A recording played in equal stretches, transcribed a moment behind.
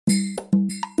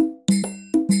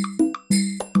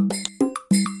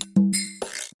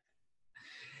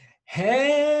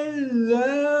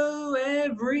Hello,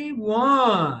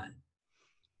 everyone.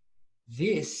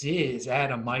 This is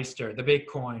Adam Meister, the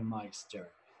Bitcoin Meister,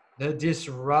 the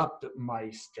Disrupt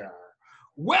Meister.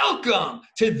 Welcome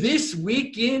to This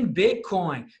Week in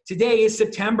Bitcoin. Today is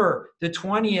September the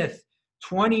 20th,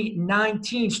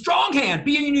 2019. Strong hand,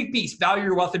 be a unique beast, value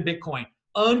your wealth in Bitcoin.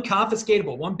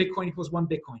 Unconfiscatable, one Bitcoin equals one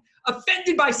Bitcoin.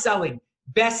 Offended by selling,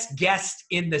 best guest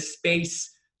in the space.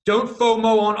 Don't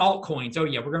FOMO on altcoins. Oh,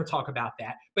 yeah, we're going to talk about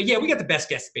that. But, yeah, we got the best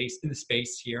guest space in the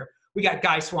space here. We got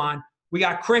Guy Swan. We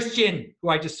got Christian, who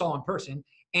I just saw in person.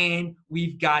 And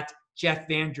we've got Jeff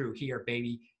Vandrew here,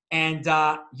 baby. And,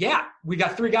 yeah, we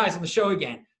got three guys on the show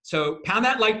again. So pound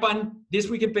that like button. This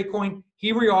Week in Bitcoin.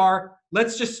 Here we are.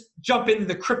 Let's just jump into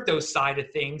the crypto side of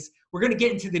things. We're going to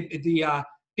get into the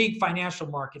big financial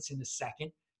markets in a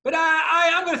second. But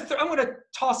I'm going to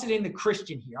toss it into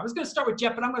Christian here. I was going to start with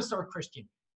Jeff, but I'm going to start with Christian.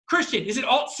 Christian, is it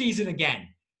alt season again?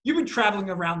 You've been traveling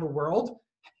around the world.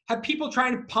 Have people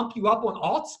trying to pump you up on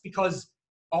alts because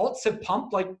alts have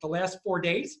pumped like the last 4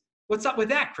 days? What's up with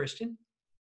that, Christian?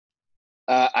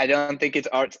 I don't think it's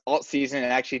alt season. I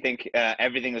actually think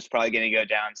everything was probably going to go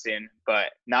down soon,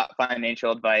 but not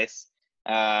financial advice.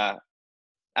 I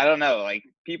don't know. Like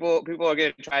people are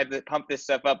going to try to pump this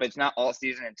stuff up. It's not alt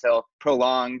season until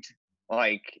prolonged,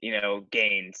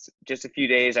 gains. Just a few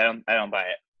days. I don't buy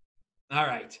it. All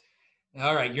right.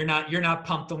 You're not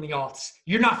pumped on the alts.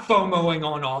 You're not FOMOing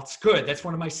on alts. Good. That's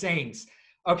one of my sayings.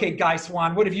 Okay, Guy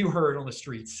Swan, what have you heard on the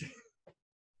streets?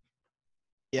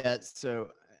 Yeah. So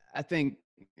I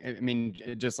mean,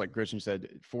 just like Christian said,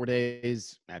 4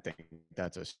 days, I think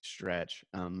that's a stretch.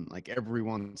 Like every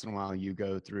once in a while you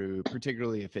go through,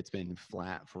 particularly if it's been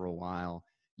flat for a while,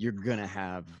 you're going to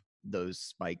have those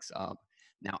spikes up.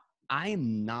 Now, I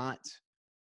am not,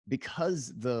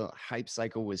 because the hype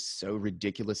cycle was so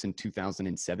ridiculous in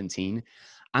 2017,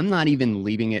 I'm not even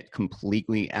leaving it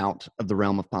completely out of the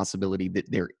realm of possibility that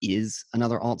there is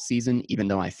another alt season, even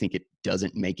though I think it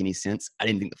doesn't make any sense. I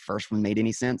didn't think the first one made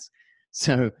any sense.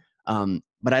 So,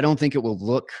 but I don't think it will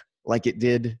look like it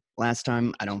did last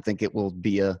time. I don't think it will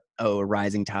be a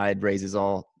rising tide raises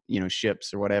all,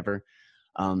 ships or whatever.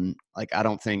 I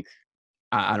don't think,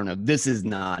 I don't know. This is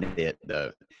not it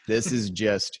though. This is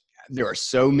just, there are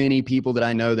so many people that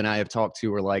I know that I have talked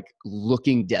to are like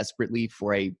looking desperately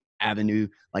for a avenue,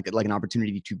 like an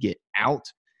opportunity to get out,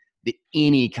 that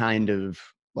any kind of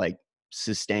like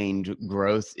sustained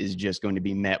growth is just going to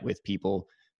be met with people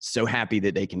so happy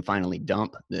that they can finally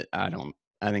dump, that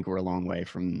I think we're a long way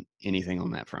from anything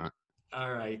on that front.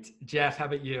 All right. Jeff, how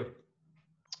about you?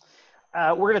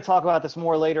 We're going to talk about this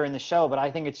more later in the show, but I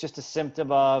think it's just a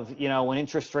symptom of, when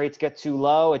interest rates get too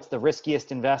low, it's the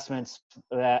riskiest investments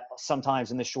that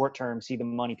sometimes in the short term see the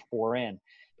money pour in.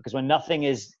 Because when nothing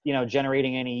is,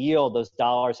 generating any yield, those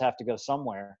dollars have to go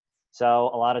somewhere. So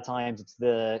a lot of times it's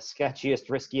the sketchiest,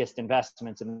 riskiest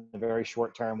investments in the very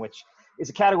short term, which is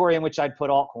a category in which I'd put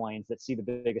altcoins that see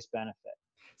the biggest benefit.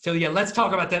 So yeah, let's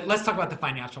talk about that. Let's talk about the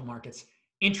financial markets.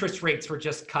 Interest rates were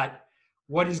just cut.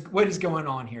 What is going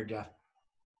on here, Jeff?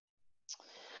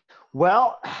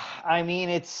 Well, I mean,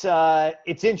 it's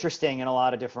interesting in a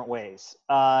lot of different ways.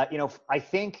 I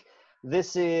think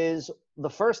this is the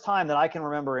first time that I can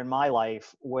remember in my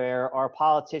life where our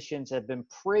politicians have been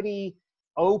pretty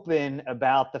open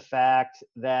about the fact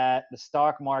that the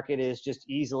stock market is just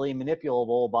easily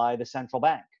manipulable by the central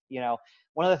bank.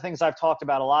 One of the things I've talked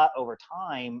about a lot over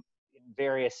time in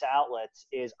various outlets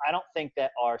is I don't think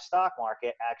that our stock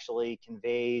market actually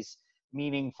conveys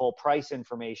meaningful price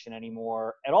information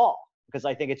anymore at all, because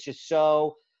I think it's just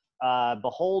so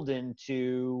beholden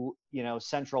to,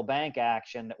 central bank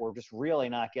action that we're just really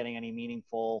not getting any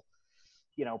meaningful,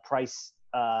 price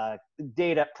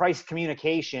data, price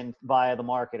communication via the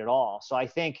market at all. So I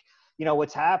think,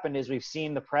 what's happened is we've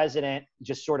seen the president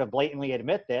just sort of blatantly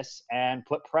admit this and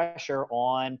put pressure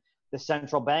on the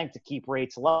central bank to keep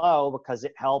rates low because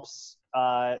it helps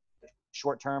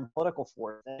short-term political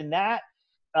force. And that,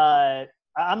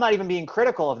 I'm not even being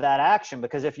critical of that action,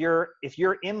 because if you're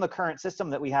in the current system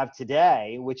that we have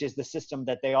today, which is the system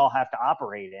that they all have to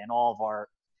operate in, all of our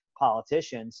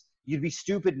politicians, you'd be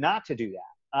stupid not to do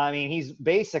that. I mean, he's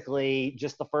basically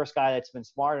just the first guy that's been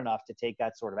smart enough to take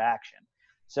that sort of action.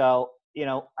 So,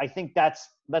 I think that's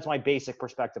my basic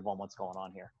perspective on what's going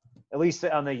on here, at least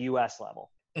on the U.S.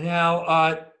 level.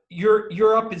 Now,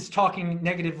 Europe is talking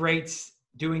negative rates,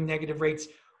 doing negative rates.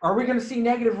 Are we going to see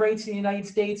negative rates in the United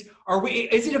States?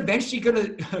 Is it eventually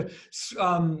going to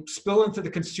spill into the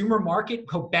consumer market?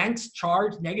 Will banks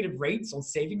charge negative rates on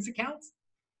savings accounts?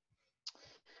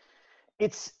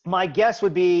 My guess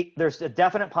would be there's a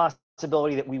definite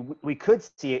possibility that we could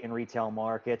see it in retail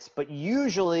markets, but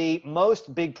usually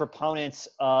most big proponents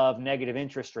of negative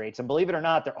interest rates, and believe it or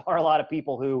not, there are a lot of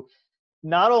people who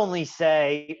not only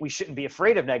say we shouldn't be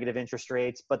afraid of negative interest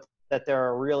rates, but that they're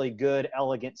a really good,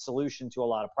 elegant solution to a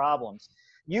lot of problems.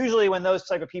 Usually when those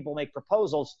type of people make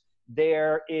proposals,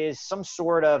 there is some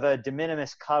sort of a de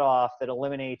minimis cutoff that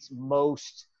eliminates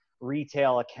most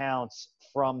retail accounts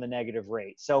from the negative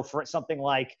rate. So for something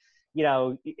like,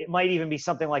 it might even be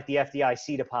something like the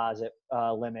FDIC deposit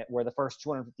limit, where the first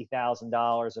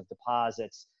 $250,000 of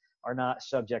deposits are not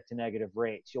subject to negative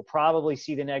rates. You'll probably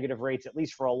see the negative rates, at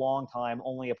least for a long time,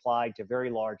 only applied to very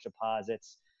large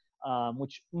deposits,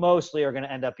 which mostly are going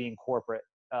to end up being corporate,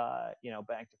 bank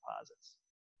deposits.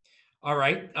 All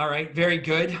right, very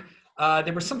good.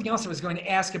 There was something else I was going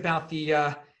to ask about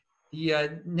the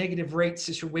negative rate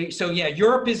situation. So yeah,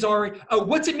 Europe is already. Oh,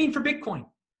 what's it mean for Bitcoin?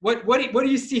 What do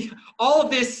you see? All of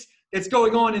this that's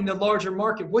going on in the larger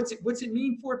market. What's it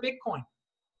mean for Bitcoin?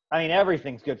 I mean,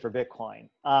 everything's good for Bitcoin.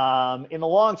 In the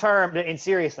long term, in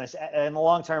seriousness, in the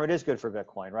long term, it is good for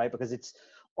Bitcoin, right? Because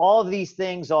all of these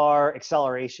things are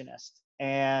accelerationist,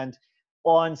 and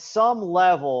on some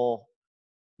level,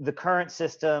 the current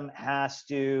system has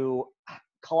to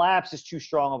collapse is too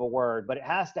strong of a word, but it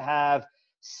has to have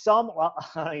some,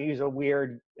 I use a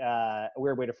weird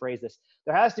way to phrase this.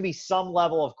 There has to be some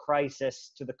level of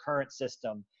crisis to the current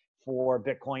system for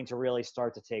Bitcoin to really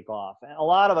start to take off. And a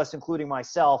lot of us, including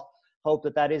myself, hope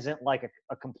that isn't like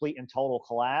a complete and total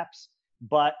collapse.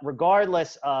 But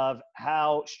regardless of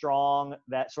how strong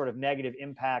that sort of negative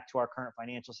impact to our current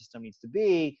financial system needs to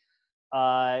be,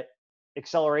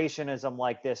 accelerationism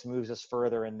like this moves us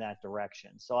further in that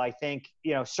direction. So I think,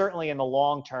 certainly in the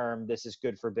long term, this is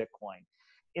good for Bitcoin.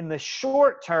 In the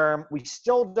short term, we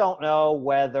still don't know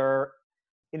whether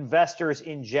investors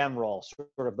in general,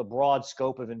 sort of the broad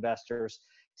scope of investors,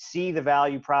 see the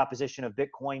value proposition of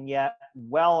Bitcoin yet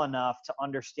well enough to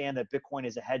understand that Bitcoin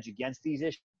is a hedge against these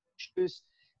issues.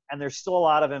 And there's still a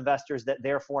lot of investors that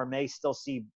therefore may still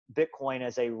see Bitcoin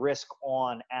as a risk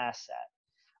on asset.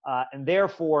 And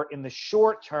therefore, in the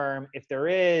short term, if there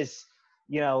is,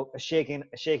 a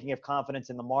shaking of confidence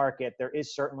in the market, there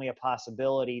is certainly a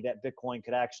possibility that Bitcoin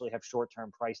could actually have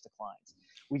short-term price declines.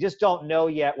 We just don't know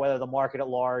yet whether the market at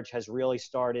large has really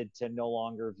started to no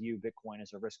longer view Bitcoin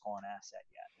as a risk-on asset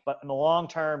yet. But in the long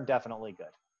term, definitely good.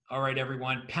 All right,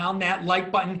 everyone, pound that like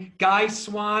button. Guy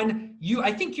Swan,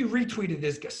 I think you retweeted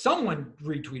this. Someone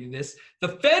retweeted this. The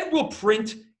Fed will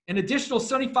print an additional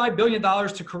 $75 billion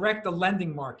to correct the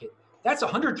lending market. That's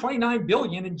 $129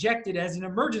 billion injected as an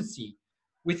emergency.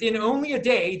 Within only a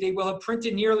day, they will have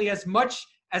printed nearly as much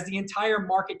as the entire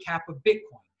market cap of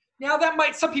Bitcoin. Now,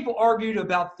 some people argued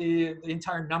about the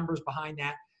entire numbers behind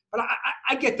that, but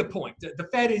I get the point. The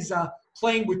Fed is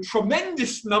playing with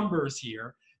tremendous numbers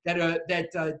here that are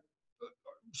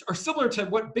similar to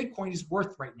what Bitcoin is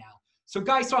worth right now. So,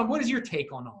 Guy Swan, what is your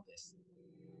take on all this?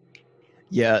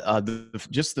 Yeah,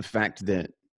 just the fact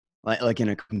that, like in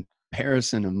a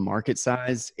comparison of market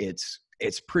size, it's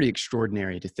pretty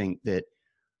extraordinary to think that,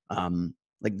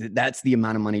 that's the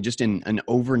amount of money just in an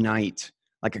overnight.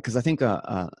 Because I think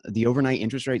the overnight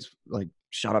interest rates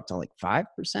shot up to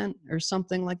 5% or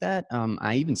something like that.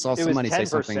 I even saw somebody say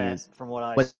something. From what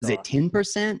I was saw. it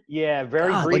 10%? Yeah,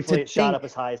 very briefly it shot up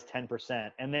as high as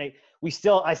 10%. And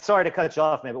I'm sorry to cut you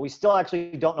off, man, but we still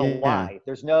actually don't know why.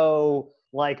 There's no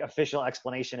official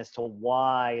explanation as to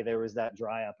why there was that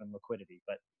dry up in liquidity.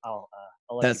 But I'll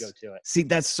let you go to it. See,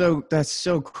 that's so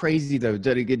crazy though.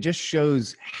 That it just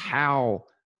shows how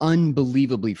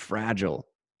unbelievably fragile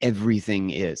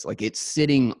everything is. It's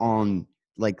sitting on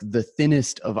the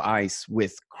thinnest of ice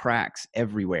with cracks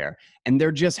everywhere, and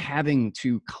they're just having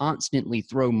to constantly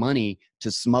throw money to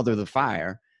smother the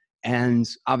fire. And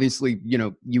obviously,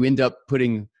 you end up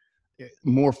putting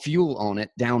more fuel on it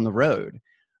down the road.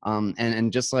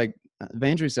 And just like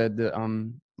Vandrew said,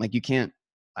 you can't.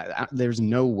 There's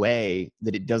no way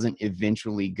that it doesn't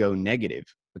eventually go negative,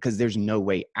 because there's no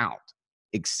way out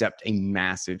except a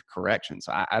massive correction.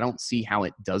 So I don't see how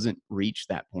it doesn't reach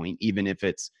that point, even if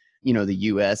it's, the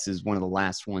US is one of the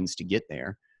last ones to get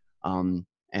there. And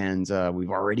we've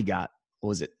already got, what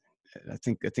was it? I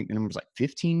think the number's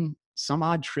 15 some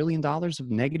odd $1 trillion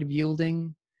of negative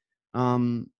yielding,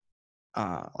 bonds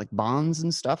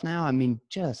and stuff now. I mean,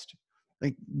 just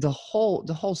the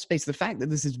whole space, the fact that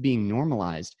this is being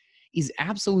normalized is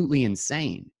absolutely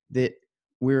insane, that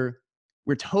we're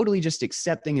totally just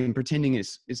accepting and pretending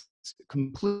it's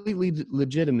completely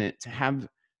legitimate to have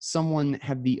someone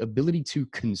have the ability to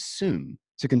consume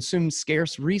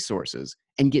scarce resources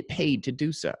and get paid to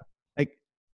do so.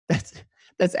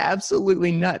 That's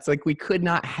absolutely nuts. Like we could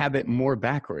not have it more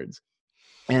backwards.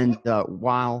 And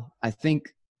while I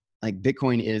think like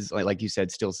Bitcoin is like you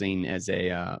said, still seen as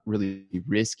a really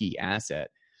risky asset,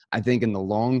 I think in the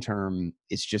long term,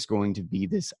 it's just going to be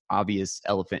this obvious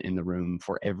elephant in the room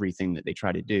for everything that they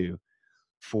try to do.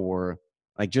 For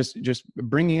like just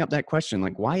bringing up that question,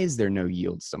 like why is there no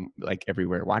yield like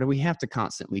everywhere? Why do we have to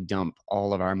constantly dump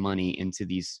all of our money into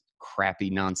these crappy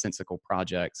nonsensical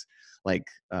projects like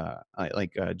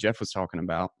Jeff was talking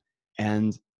about,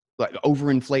 and like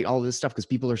overinflate all this stuff because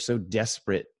people are so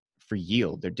desperate for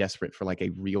yield. They're desperate for like a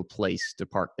real place to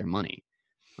park their money.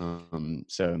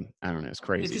 So I don't know. It's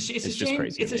crazy. It's a just shame.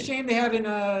 crazy. It's a shame they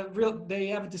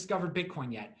haven't discovered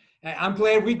Bitcoin yet. I'm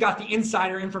glad we got the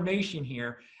insider information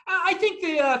here. I think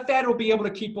the Fed will be able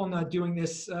to keep on doing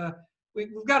this.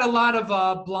 We've got a lot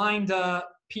of blind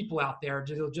people out there.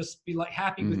 They'll just be like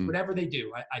happy with whatever they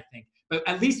do. I think, but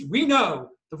at least we know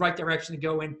the right direction to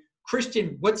go in.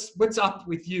 Christian, what's up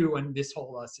with you and this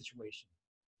whole situation?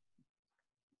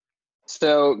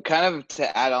 So kind of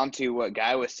to add on to what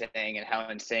Guy was saying and how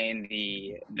insane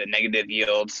the negative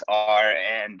yields are,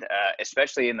 and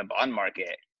especially in the bond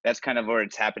market, that's kind of where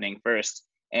it's happening first.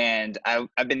 And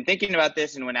I've been thinking about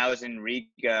this, and when I was in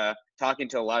Riga talking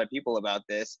to a lot of people about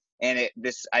this, and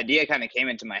this idea kind of came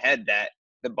into my head that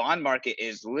the bond market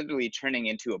is literally turning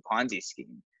into a Ponzi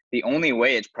scheme. The only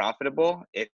way it's profitable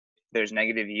if there's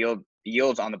negative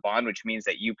yields on the bond, which means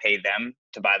that you pay them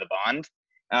to buy the bond,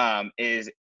 is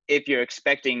if you're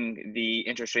expecting the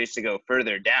interest rates to go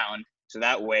further down, so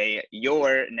that way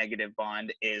your negative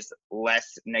bond is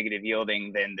less negative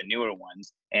yielding than the newer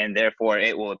ones, and therefore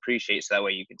it will appreciate, so that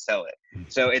way you can sell it.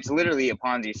 So it's literally a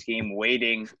Ponzi scheme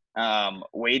waiting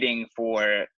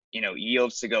for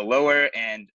yields to go lower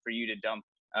and for you to dump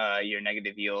your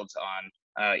negative yields on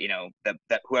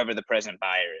that whoever the present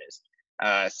buyer is.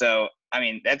 So I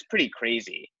mean that's pretty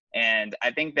crazy, and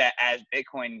I think that as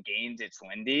Bitcoin gains its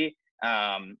Lindy,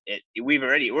 we're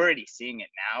already seeing it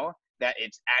now, that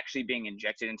it's actually being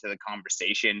injected into the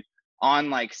conversation on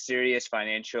like serious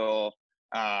financial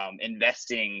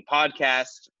investing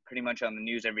podcasts, pretty much on the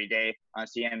news every day, on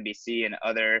CNBC and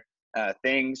other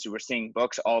things. We're seeing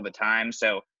books all the time.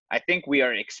 So I think we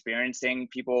are experiencing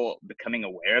people becoming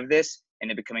aware of this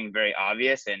and it becoming very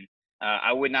obvious. And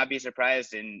I would not be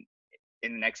surprised in the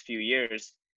next few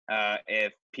years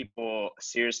if people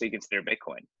seriously consider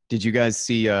Bitcoin. Did you guys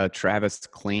see Travis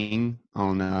Kling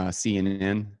on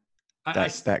CNN?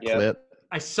 That clip.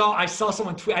 I saw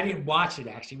someone tweet. I didn't watch it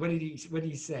actually. What did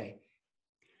he say?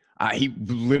 He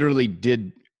literally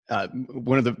did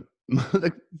one of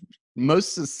the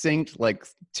most succinct, like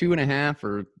 2.5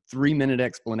 or 3 minute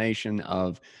explanation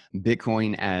of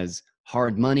Bitcoin as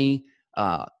hard money,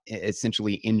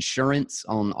 essentially insurance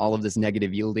on all of this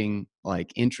negative yielding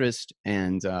like interest,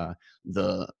 and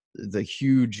the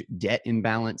huge debt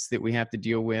imbalance that we have to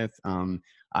deal with.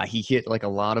 He hit like a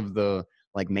lot of the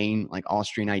like main like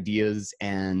Austrian ideas,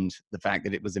 and the fact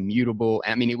that it was immutable.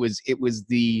 I mean, it was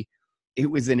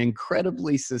an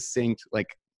incredibly succinct,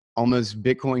 like almost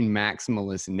Bitcoin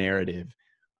maximalist narrative,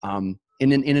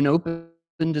 in an open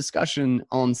discussion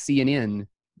on CNN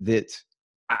that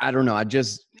I don't know. I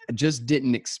just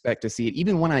didn't expect to see it.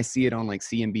 Even when I see it on like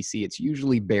CNBC, it's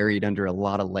usually buried under a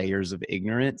lot of layers of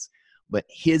ignorance. But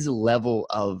his level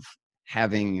of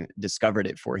having discovered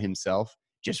it for himself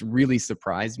just really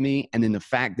surprised me. And then the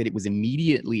fact that it was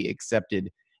immediately accepted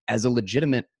as a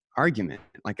legitimate argument,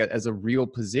 like as a real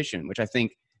position, which I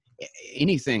think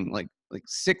anything like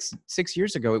 6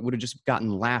 years ago, it would have just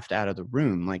gotten laughed out of the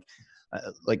room. Like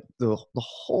the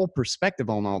whole perspective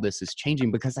on all this is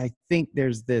changing, because I think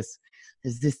there's this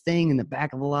thing in the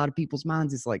back of a lot of people's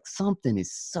minds. It's like something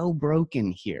is so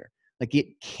broken here. Like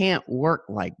it can't work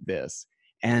like this.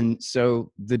 And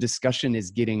so the discussion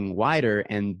is getting wider,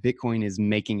 and Bitcoin is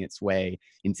making its way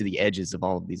into the edges of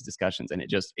all of these discussions. And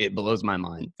it blows my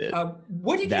mind that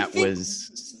what did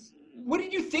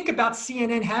you think about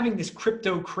CNN having this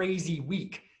crypto crazy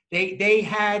week? They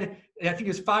had, I think it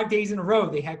was 5 days in a row,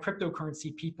 they had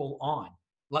cryptocurrency people on,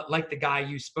 like the guy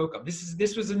you spoke of.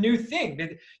 This was a new thing.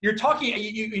 You're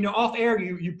talking, off air,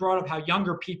 you brought up how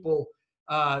younger people,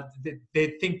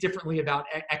 they think differently about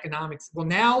economics. Well,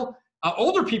 now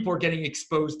older people are getting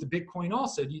exposed to Bitcoin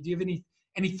also. Do you have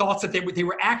any thoughts that they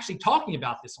were actually talking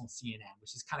about this on CNN,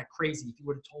 which is kind of crazy if you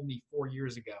would have told me 4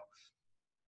 years ago?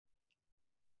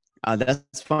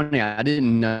 That's funny. I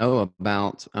didn't know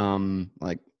about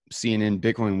like CNN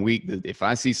Bitcoin Week. If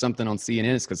I see something on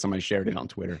CNN, it's because somebody shared it on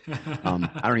Twitter.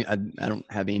 I don't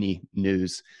have any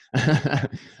news,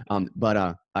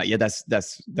 but yeah,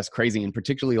 that's crazy, and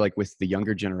particularly like with the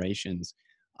younger generations.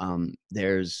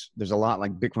 There's a lot,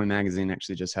 like Bitcoin Magazine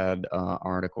actually just had an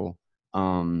article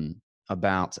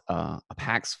about a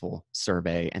Paxful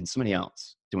survey and somebody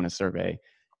else doing a survey.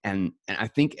 And I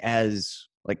think as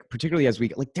like, particularly as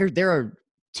we, like there are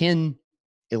 10,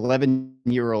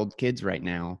 11-year-old kids right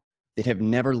now that have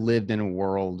never lived in a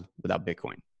world without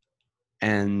Bitcoin.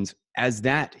 And as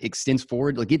that extends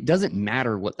forward, like it doesn't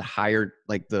matter what the higher,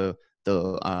 like the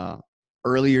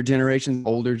earlier generations,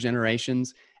 older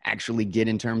generations actually get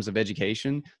in terms of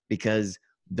education, because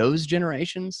those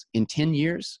generations in 10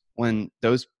 years, when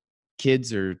those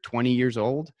kids are 20 years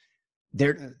old,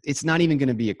 it's not even going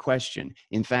to be a question.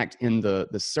 In fact, in the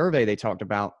survey they talked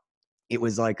about, it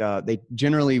was like they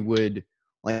generally would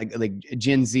like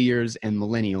Gen Zers and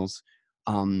millennials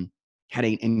had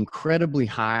an incredibly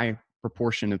high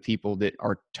proportion of people that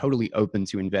are totally open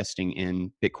to investing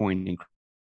in Bitcoin and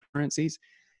currencies.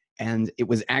 And it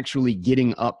was actually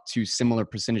getting up to similar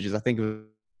percentages. I think it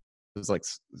was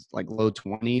like low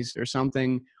 20s or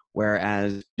something,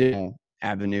 whereas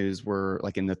avenues were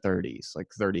like in the 30s, like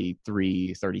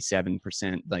 33,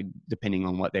 37%, like depending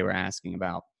on what they were asking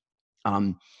about.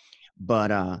 But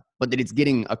that it's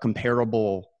getting a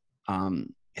comparable,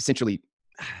 essentially,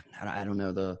 I don't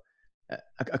know,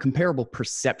 a comparable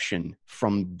perception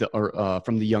from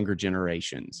the younger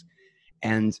generations.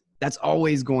 And that's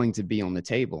always going to be on the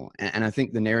table. And I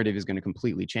think the narrative is going to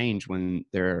completely change when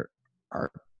there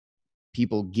are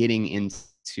people getting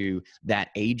into that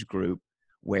age group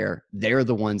where they're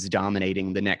the ones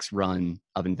dominating the next run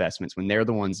of investments, when they're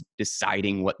the ones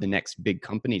deciding what the next big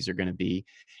companies are going to be.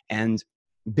 And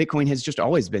Bitcoin has just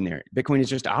always been there. Bitcoin is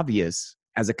just obvious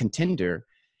as a contender.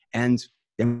 And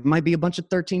there might be a bunch of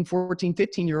 13, 14,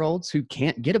 15-year-olds who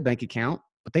can't get a bank account,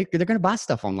 but they're going to buy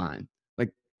stuff online.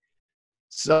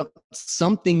 So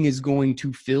something is going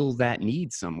to fill that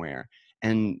need somewhere.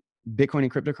 And Bitcoin and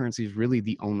cryptocurrency is really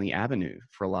the only avenue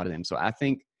for a lot of them. So I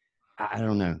think, I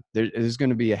don't know, there's going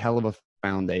to be a hell of a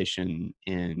foundation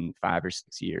in 5 or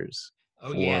 6 years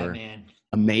for man,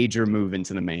 a major move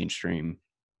into the mainstream.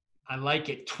 I like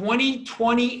it.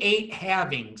 2028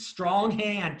 halving. Strong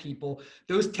hand, people.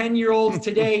 Those 10-year-olds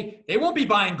today, they won't be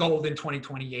buying gold in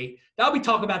 2028. They'll be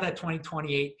talking about that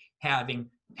 2028 halving.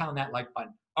 Pound that like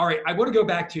button. All right, I want to go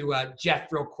back to Jeff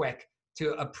real quick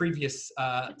to a previous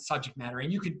subject matter.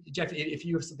 And you could, Jeff, if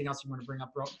you have something else you want to bring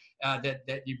up, bro,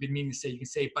 that you've been meaning to say, you can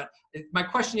say it. But my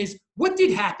question is, what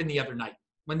did happen the other night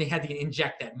when they had to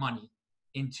inject that money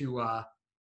into,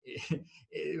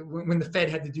 when the Fed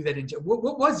had to do that?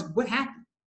 What happened?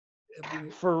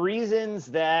 For reasons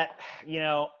that,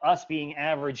 us being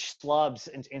average slubs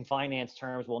in finance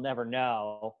terms will never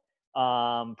know.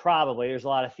 Probably there's a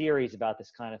lot of theories about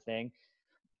this kind of thing.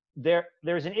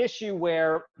 There's an issue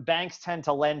where banks tend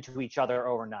to lend to each other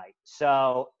overnight.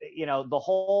 So, the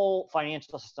whole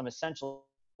financial system essentially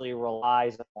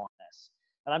relies upon this.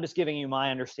 And I'm just giving you my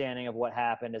understanding of what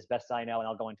happened as best I know, and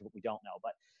I'll go into what we don't know.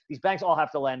 But these banks all have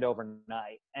to lend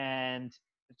overnight and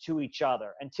to each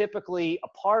other. And typically a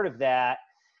part of that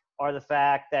are the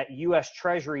fact that U.S.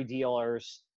 Treasury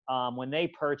dealers, when they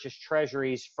purchase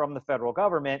treasuries from the federal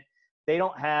government, they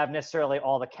don't have necessarily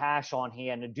all the cash on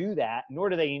hand to do that, nor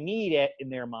do they need it in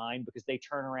their mind, because they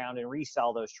turn around and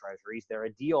resell those treasuries. They're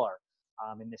a dealer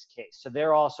in this case. So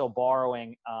they're also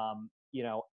borrowing,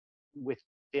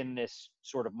 within this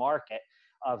sort of market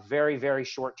of very, very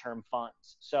short-term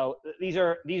funds. So these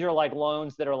are like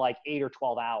loans that are like 8 or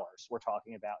 12 hours we're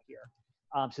talking about here.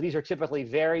 So these are typically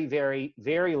very, very,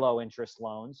 very low interest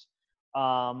loans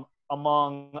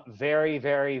among very,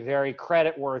 very, very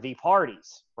credit-worthy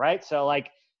parties, right? So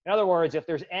like, in other words, if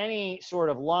there's any sort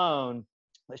of loan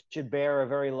that should bear a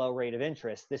very low rate of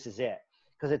interest, this is it.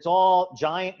 Because it's all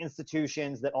giant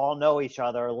institutions that all know each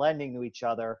other, lending to each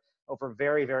other over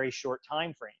very, very short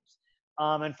time frames.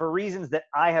 And for reasons that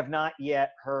I have not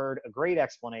yet heard a great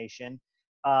explanation,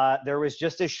 there was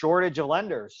just a shortage of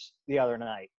lenders the other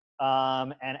night.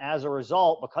 And as a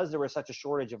result, because there was such a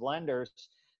shortage of lenders,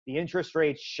 the interest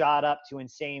rates shot up to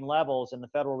insane levels, and the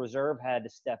Federal Reserve had to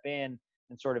step in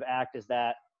and sort of act as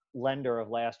that lender of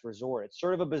last resort. It's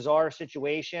sort of a bizarre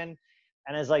situation.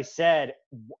 And as I said,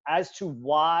 as to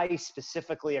why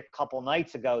specifically a couple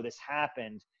nights ago this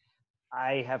happened,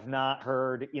 I have not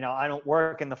heard, I don't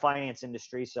work in the finance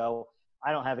industry, so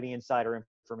I don't have any insider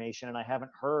information, and I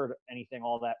haven't heard anything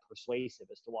all that persuasive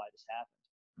as to why this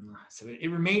happened. So it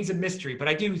remains a mystery, but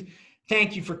I do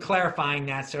thank you for clarifying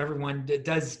that, so everyone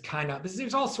does kind of,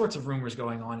 there's all sorts of rumors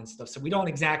going on and stuff, so we don't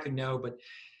exactly know, but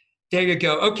there you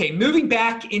go. Okay, moving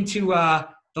back into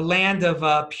the land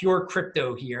of pure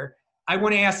crypto here, I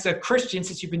want to ask Christian,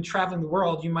 since you've been traveling the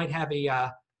world, you might have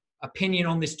a opinion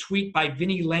on this tweet by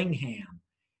Vinny Langham.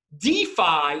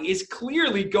 DeFi is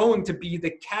clearly going to be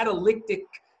the catalytic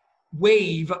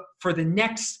wave for the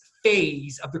next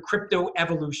phase of the crypto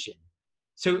evolution.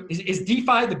 So is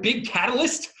DeFi the big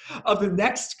catalyst of the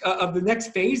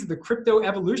next phase of the crypto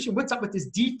evolution? What's up with this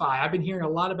DeFi? I've been hearing a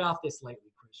lot about this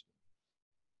lately, Christian.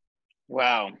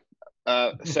 Wow.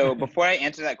 So before I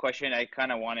answer that question, I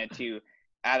kind of wanted to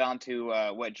add on to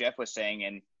what Jeff was saying.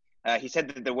 And he said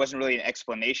that there wasn't really an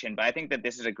explanation, but I think that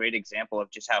this is a great example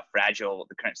of just how fragile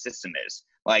the current system is.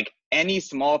 Like any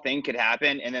small thing could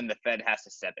happen and then the Fed has to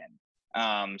step in.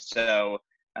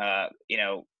 You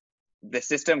know, the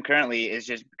system currently is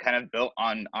just kind of built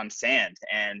on sand,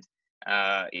 and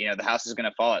you know, the house is going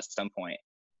to fall at some point.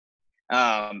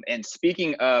 And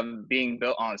speaking of being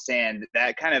built on sand,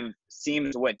 that kind of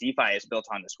seems what DeFi is built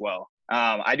on as well.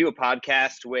 I do a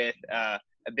podcast with a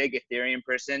big Ethereum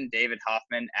person, David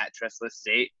Hoffman at Trustless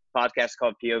State, podcast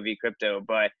called POV Crypto,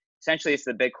 but essentially it's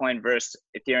the Bitcoin versus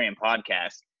Ethereum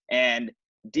podcast. And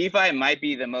DeFi might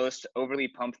be the most overly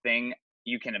pumped thing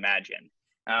you can imagine.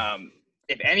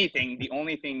 If anything, the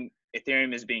only thing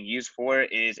Ethereum is being used for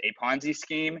is a Ponzi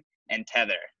scheme and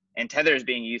Tether. And Tether is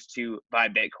being used to buy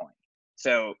Bitcoin.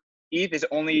 So ETH is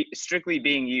only strictly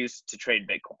being used to trade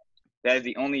Bitcoin. That is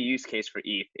the only use case for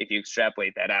ETH if you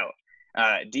extrapolate that out.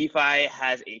 DeFi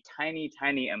has a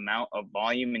tiny amount of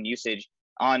volume and usage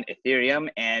on Ethereum,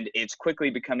 and it's quickly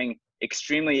becoming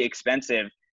extremely expensive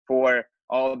for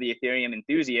all the Ethereum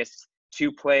enthusiasts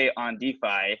to play on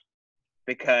DeFi,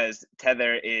 because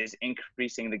Tether is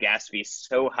increasing the gas fee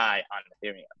so high on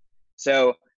Ethereum.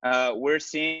 So we're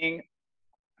seeing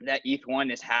that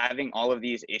ETH1 is having all of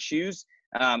these issues,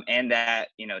 and that,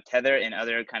 you know, Tether and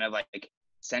other kind of like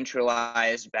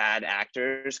centralized bad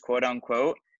actors, quote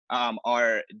unquote,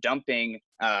 are dumping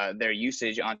their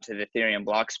usage onto the Ethereum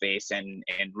block space and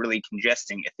really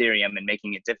congesting Ethereum and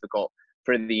making it difficult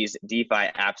for these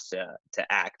DeFi apps to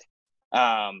act.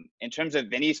 In terms of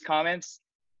Vinny's comments,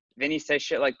 Vinny says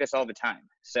shit like this all the time.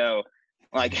 So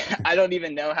like, I don't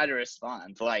even know how to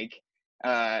respond. Like,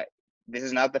 this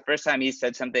is not the first time he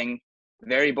said something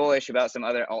very bullish about some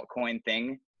other altcoin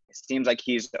thing. It seems like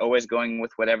he's always going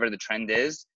with whatever the trend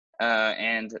is.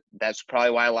 And that's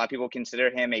probably why a lot of people consider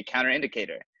him a counter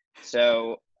indicator.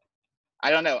 So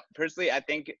I don't know. Personally, I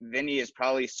think Vinny is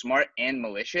probably smart and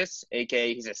malicious,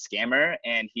 aka he's a scammer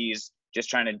and he's just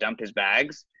trying to dump his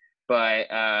bags. But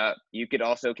you could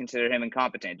also consider him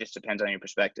incompetent. It just depends on your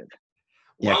perspective.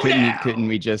 Yeah, couldn't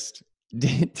we just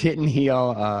didn't he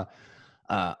all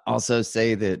also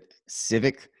say that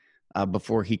Civic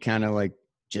before he kind of like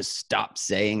just stopped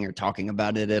saying or talking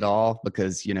about it at all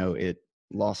because, you know, it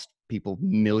lost people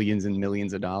millions and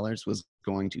millions of dollars, was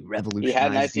going to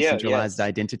revolutionize decentralized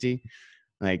identity?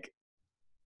 Like,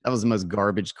 that was the most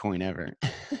garbage coin ever.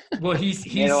 Well, he's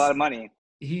made a lot of money.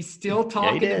 He's still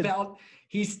talking about.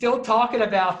 He's still talking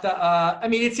about the. I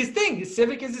mean, it's his thing.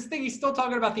 Civic is his thing. He's still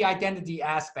talking about the identity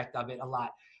aspect of it a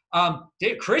lot.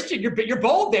 Christian, you're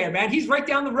bold there, man. He's right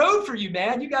down the road for you,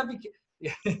 man. You got to be.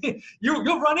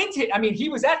 You'll run into it. I mean, he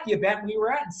was at the event we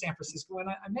were at in San Francisco, and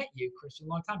I met you, Christian, a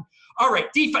long time. All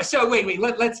right, DeFi. So wait.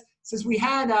 Let's since we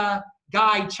had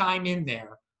Guy chime in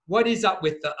there. What is up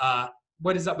with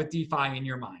DeFi in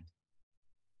your mind?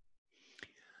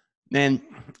 Man,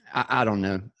 I don't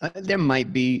know. There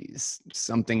might be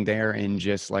something there in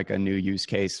just like a new use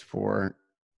case for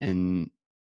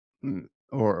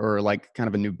or like kind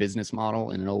of a new business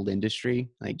model in an old industry,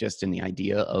 like just in the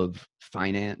idea of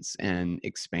finance and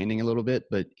expanding a little bit.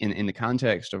 But in the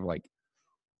context of like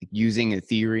using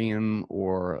Ethereum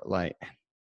or like,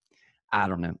 I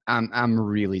don't know. I'm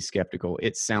really skeptical.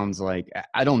 It sounds like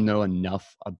I don't know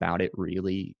enough about it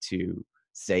really to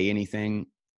say anything.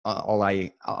 All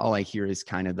I hear is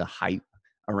kind of the hype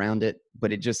around it,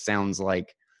 but it just sounds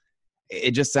like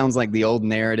the old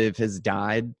narrative has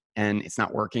died and it's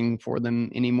not working for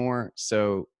them anymore.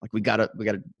 So like we gotta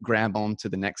grab on to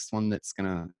the next one that's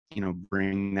gonna, you know,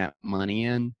 bring that money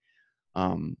in.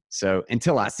 So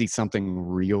until I see something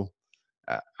real,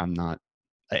 I'm not.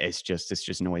 It's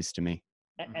just noise to me.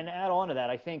 And add on to that,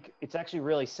 I think it's actually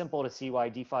really simple to see why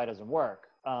DeFi doesn't work.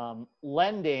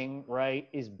 Lending, right,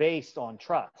 is based on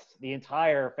trust. The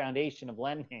entire foundation of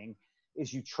lending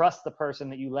is you trust the person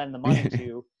that you lend the money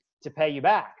to pay you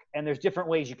back. And there's different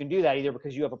ways you can do that, either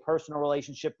because you have a personal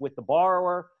relationship with the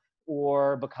borrower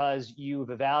or because you've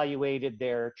evaluated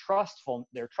their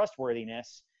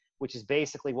trustworthiness, which is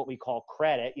basically what we call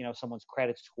credit, you know, someone's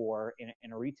credit score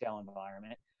in a retail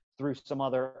environment, through some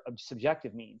other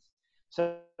subjective means.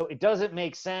 So it doesn't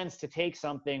make sense to take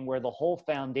something where the whole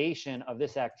foundation of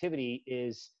this activity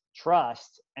is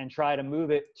trust and try to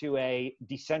move it to a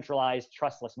decentralized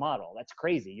trustless model. That's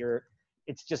crazy.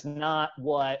 It's just not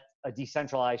what a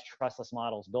decentralized trustless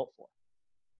model is built for.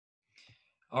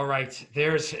 All right,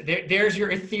 there's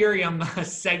your Ethereum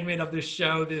segment of the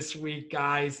show this week,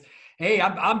 guys. Hey,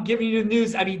 I'm giving you the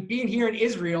news. I mean, being here in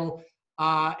Israel,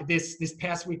 this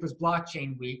past week was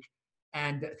blockchain week,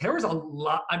 and there was a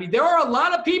lot. I mean, there are a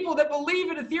lot of people that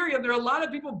believe in Ethereum. There are a lot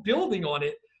of people building on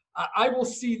it. I will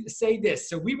say this.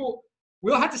 So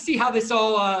we'll have to see how this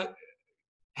all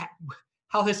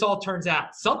turns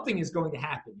out. Something is going to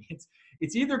happen.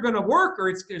 It's either going to work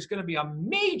or there's going to be a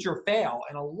major fail,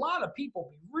 and a lot of people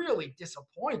be really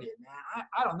disappointed, man.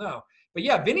 I don't know. But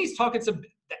yeah, Vinny's talking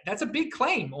that's a big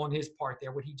claim on his part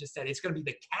there, what he just said. It's going to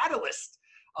be the catalyst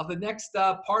of the next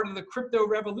part of the crypto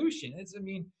revolution.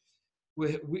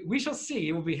 We shall see.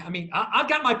 It will be, I've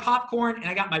got my popcorn and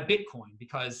I got my Bitcoin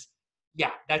because,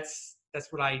 yeah, that's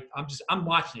what I'm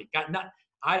watching it.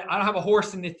 I don't have a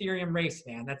horse in the Ethereum race,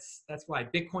 man. That's why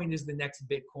Bitcoin is the next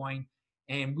Bitcoin.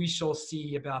 And we shall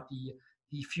see about the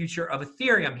future of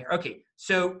Ethereum here. Okay,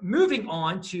 so moving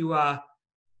on to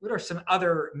what are some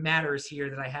other matters here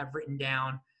that I have written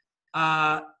down?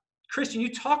 Christian,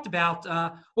 you talked about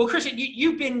Christian,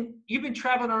 you've been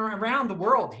traveling around the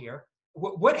world here.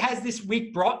 What has this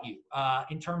week brought you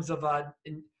in terms of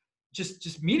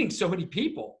just meeting so many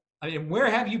people? I mean, where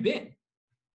have you been?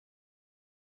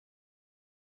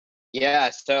 Yeah,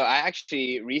 so I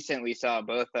actually recently saw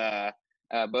both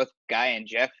Guy and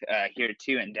Jeff here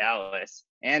too in Dallas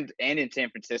and in San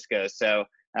Francisco. So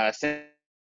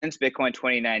since Bitcoin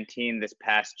 2019 this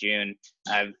past June,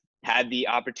 I've had the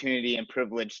opportunity and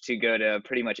privilege to go to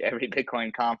pretty much every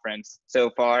Bitcoin conference so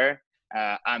far.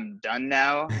 I'm done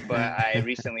now, but I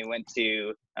recently went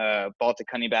to Baltic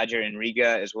Honey Badger in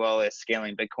Riga, as well as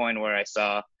Scaling Bitcoin, where I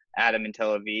saw Adam in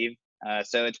Tel Aviv.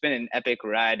 So it's been an epic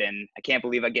ride, and I can't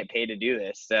believe I get paid to do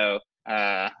this. So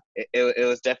it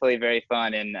was definitely very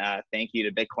fun, and thank you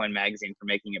to Bitcoin Magazine for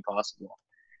making it possible.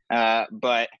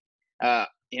 But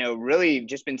really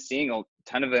just been seeing a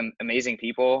ton of amazing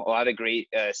people, a lot of great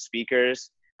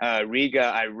speakers. Riga,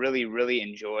 I really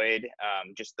enjoyed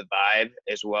just the vibe,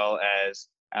 as well as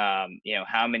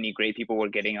how many great people were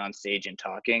getting on stage and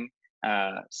talking.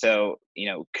 So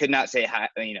could not say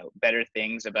better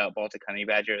things about Baltic Honey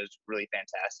Badger. It was really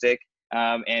fantastic.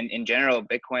 And in general,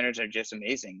 Bitcoiners are just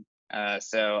amazing.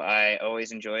 So I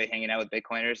always enjoy hanging out with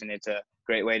Bitcoiners, and it's a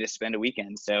great way to spend a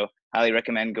weekend. So highly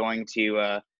recommend going to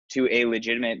a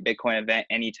legitimate Bitcoin event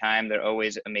anytime. They're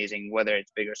always amazing, whether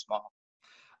it's big or small.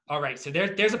 All right, so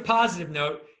there's a positive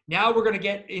note. Now we're going to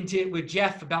get into it with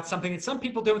Jeff about something that some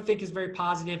people don't think is very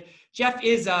positive. Jeff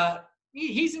is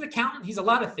he's an accountant. He's a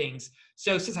lot of things.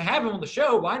 So since I have him on the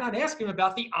show, why not ask him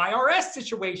about the IRS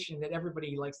situation that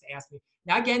everybody likes to ask me?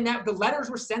 Now, again, the letters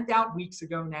were sent out weeks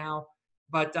ago now.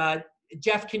 But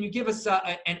Jeff, can you give us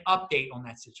an update on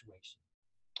that situation?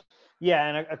 Yeah,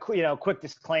 and a quick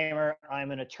disclaimer: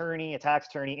 I'm an attorney, a tax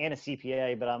attorney, and a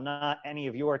CPA, but I'm not any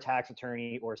of your tax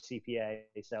attorney or CPA.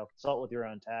 So consult with your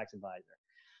own tax advisor.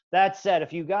 That said,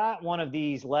 if you got one of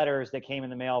these letters that came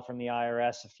in the mail from the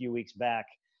IRS a few weeks back,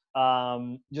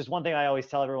 just one thing I always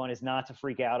tell everyone is not to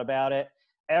freak out about it.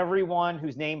 Everyone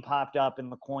whose name popped up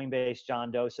in the Coinbase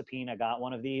John Doe subpoena got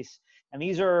one of these, and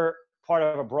these are part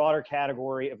of a broader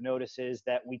category of notices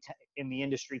that we in the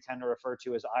industry tend to refer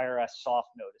to as IRS soft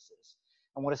notices.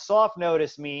 And what a soft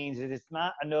notice means is it's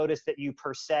not a notice that you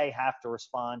per se have to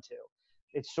respond to.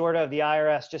 It's sort of the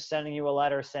IRS just sending you a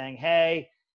letter saying, hey,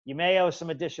 you may owe some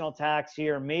additional tax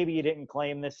here. Maybe you didn't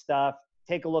claim this stuff.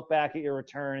 Take a look back at your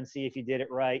return and see if you did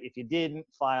it right. If you didn't,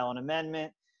 file an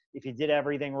amendment. If you did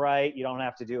everything right, you don't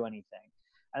have to do anything.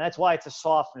 And that's why it's a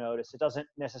soft notice. It doesn't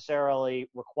necessarily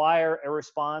require a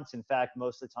response. In fact,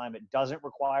 most of the time it doesn't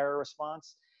require a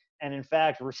response. And in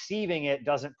fact, receiving it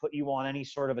doesn't put you on any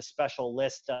sort of a special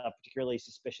list of particularly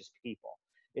suspicious people.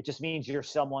 It just means you're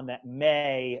someone that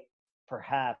may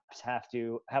perhaps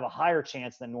have a higher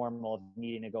chance than normal of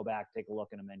needing to go back, take a look,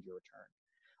 and amend your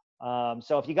return.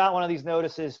 So if you got one of these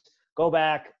notices, go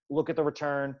back, look at the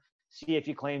return, see if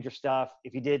you claimed your stuff.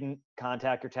 If you didn't,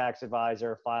 contact your tax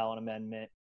advisor, file an amendment.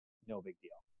 No big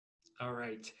deal. All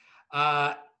right.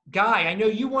 Guy, I know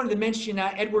you wanted to mention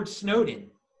Edward Snowden.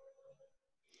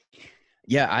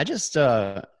 Yeah, I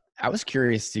was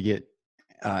curious to get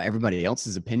everybody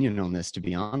else's opinion on this, to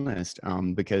be honest,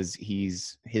 because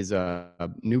his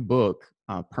new book,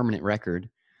 Permanent Record,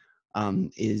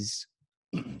 is,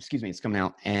 excuse me, it's coming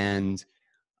out, and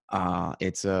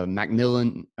it's a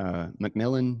Macmillan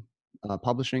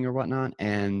Publishing or whatnot,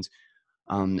 and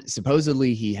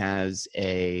supposedly he has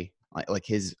like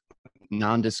his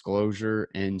non-disclosure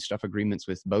and stuff agreements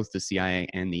with both the CIA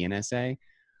and the NSA.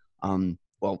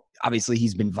 Well, obviously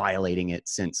he's been violating it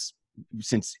since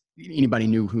since anybody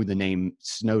knew who the name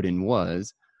Snowden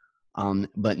was.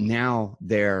 But now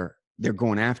they're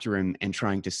going after him and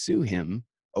trying to sue him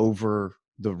over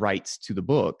the rights to the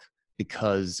book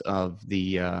because of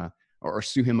or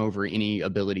sue him over any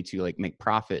ability to like make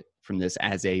profit from this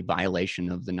as a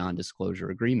violation of the non-disclosure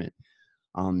agreement.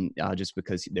 Just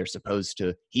because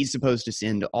he's supposed to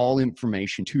send all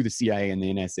information to the CIA and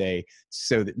the NSA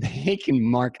so that they can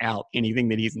mark out anything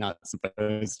that he's not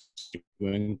supposed to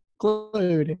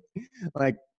include.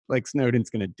 Like Snowden's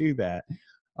going to do that.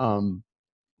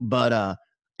 But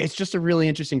it's just a really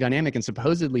interesting dynamic. And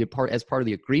supposedly as part of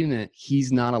the agreement,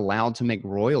 he's not allowed to make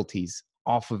royalties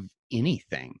off of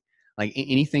anything, like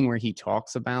anything where he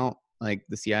talks about like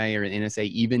the CIA or the NSA,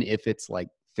 even if it's like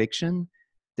fiction,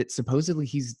 that supposedly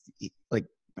he's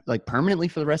like permanently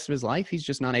for the rest of his life, he's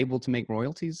just not able to make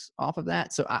royalties off of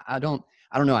that. So I don't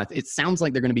know. It sounds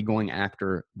like they're going to be going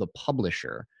after the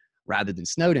publisher rather than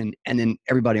Snowden. And then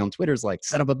everybody on Twitter is like,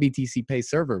 set up a BTC Pay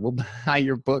server. We'll buy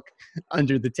your book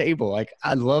under the table. Like,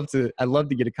 I'd love to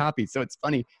get a copy. So it's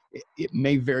funny. It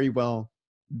may very well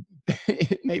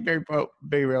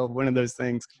one of those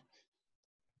things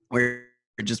where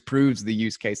it just proves the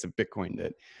use case of Bitcoin,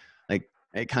 that like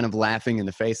it kind of laughing in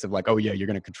the face of like, oh yeah, you're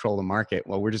going to control the market.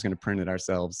 Well, we're just going to print it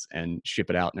ourselves and ship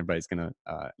it out and everybody's going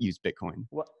to use Bitcoin.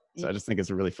 Well, so I just think it's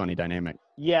a really funny dynamic.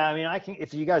 Yeah, I mean,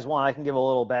 if you guys want, I can give a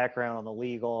little background on the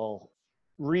legal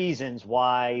reasons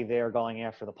why they're going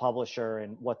after the publisher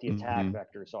and what the attack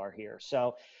vectors are here.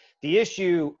 So the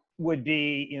issue would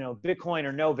be, Bitcoin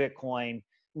or no Bitcoin.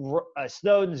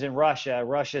 Snowden's in Russia.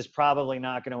 Russia's probably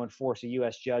not going to enforce a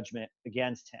U.S. judgment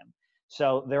against him.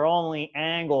 So their only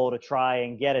angle to try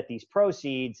and get at these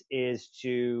proceeds is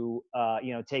to,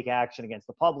 take action against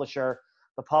the publisher.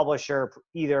 The publisher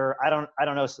either, I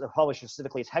don't know if the publisher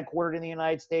specifically is headquartered in the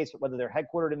United States, but whether they're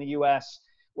headquartered in the U.S.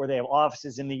 or they have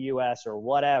offices in the U.S. or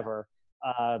whatever,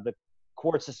 the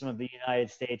court system of the United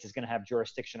States is going to have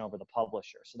jurisdiction over the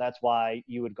publisher. So that's why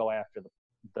you would go after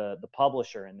the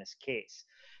publisher in this case.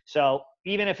 So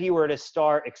even if he were to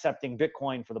start accepting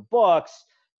Bitcoin for the books,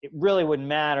 it really wouldn't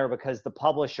matter because the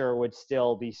publisher would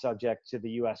still be subject to the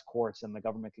U.S. courts and the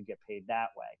government could get paid that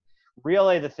way.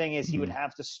 Really, the thing is he would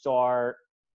have to start,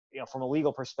 from a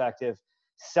legal perspective,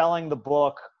 selling the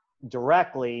book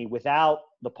directly without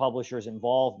the publisher's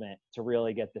involvement to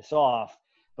really get this off.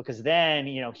 Because then,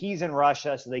 he's in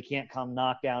Russia, so they can't come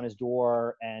knock down his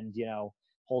door and,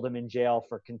 hold him in jail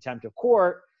for contempt of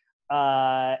court.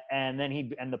 And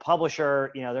then the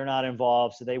publisher, they're not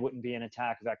involved, so they wouldn't be an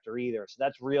attack vector either. So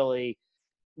that's really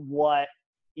what,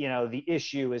 the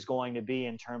issue is going to be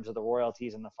in terms of the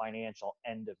royalties and the financial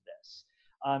end of this.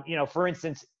 For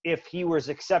instance, if he was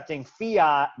accepting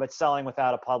fiat but selling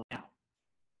without a publisher.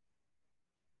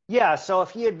 Yeah, so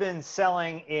if he had been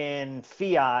selling in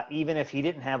fiat, even if he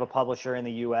didn't have a publisher in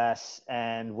the U.S.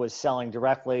 and was selling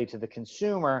directly to the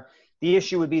consumer, the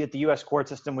issue would be that the U.S. court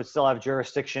system would still have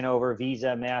jurisdiction over Visa,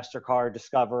 MasterCard,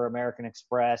 Discover, American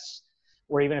Express,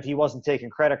 or even if he wasn't taking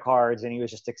credit cards and he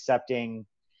was just accepting,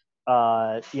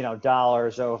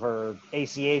 dollars over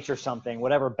ACH or something,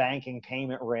 whatever banking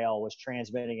payment rail was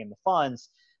transmitting him the funds,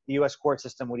 the U.S. court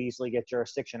system would easily get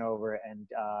jurisdiction over it and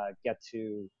get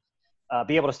to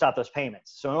be able to stop those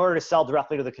payments. So in order to sell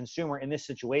directly to the consumer in this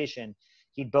situation,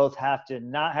 he'd both have to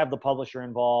not have the publisher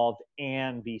involved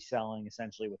and be selling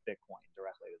essentially with Bitcoin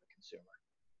directly to the consumer.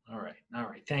 All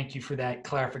right. Thank you for that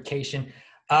clarification.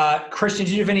 Christian,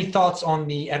 do you have any thoughts on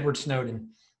the Edward Snowden?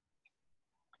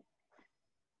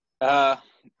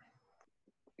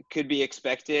 Could be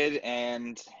expected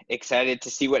and excited to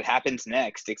see what happens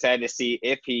next. Excited to see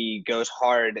if he goes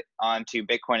hard onto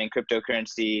Bitcoin and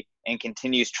cryptocurrency and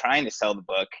continues trying to sell the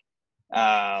book.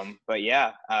 But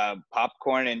yeah,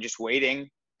 popcorn and just waiting.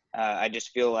 I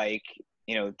just feel like,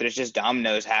 there's just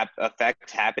dominoes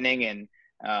effects happening and,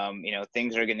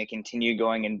 things are going to continue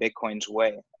going in Bitcoin's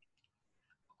way.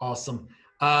 Awesome.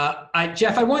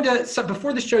 Jeff, I wanted to, so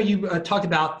before the show, you talked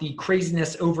about the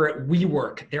craziness over at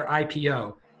WeWork, their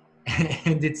IPO,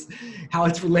 and how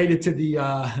it's related to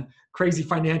the crazy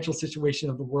financial situation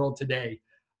of the world today.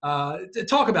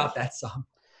 Talk about that some.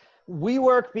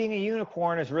 WeWork being a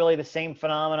unicorn is really the same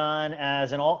phenomenon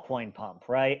as an altcoin pump,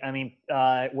 right? I mean,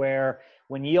 where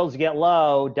when yields get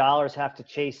low, dollars have to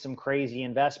chase some crazy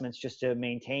investments just to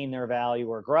maintain their value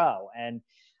or grow. And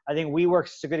I think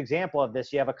WeWork's a good example of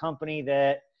this. You have a company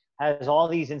that has all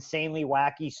these insanely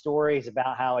wacky stories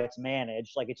about how it's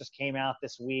managed. Like it just came out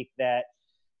this week that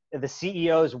the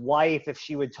CEO's wife, if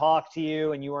she would talk to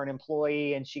you and you were an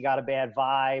employee and she got a bad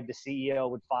vibe, the CEO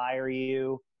would fire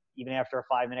you even after a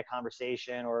 5-minute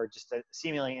conversation or just a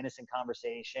seemingly innocent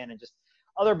conversation, and just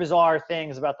other bizarre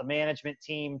things about the management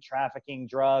team trafficking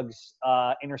drugs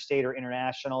interstate or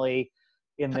internationally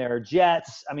in their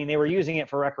jets. I mean, they were using it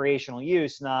for recreational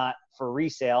use, not for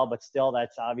resale, but still,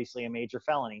 that's obviously a major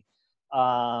felony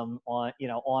on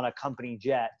a company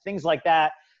jet. Things like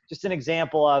that. Just an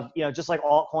example of, just like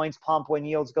altcoins pump when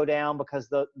yields go down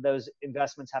because those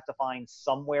investments have to find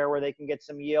somewhere where they can get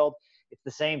some yield. It's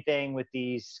the same thing with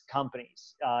these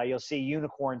companies. You'll see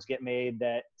unicorns get made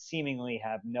that seemingly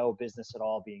have no business at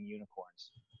all being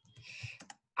unicorns.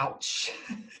 Ouch.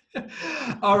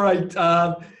 All right,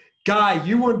 Guy,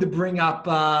 you wanted to bring up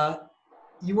the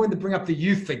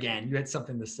youth again. You had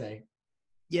something to say.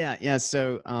 Yeah.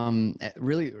 So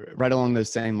really right along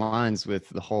those same lines with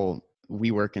the whole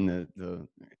WeWork and the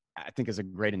I think is a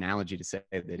great analogy to say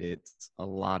that it's a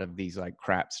lot of these like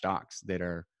crap stocks that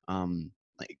are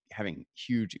like having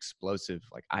huge explosive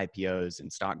like IPOs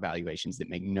and stock valuations that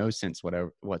make no sense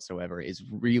whatsoever is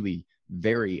really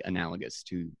very analogous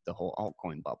to the whole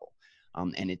altcoin bubble.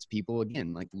 And it's people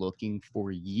again like looking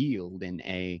for yield in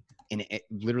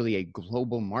literally a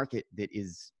global market that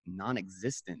is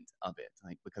non-existent of it,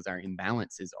 like because our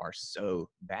imbalances are so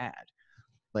bad.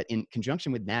 But in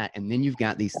conjunction with that, and then you've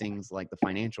got these things like the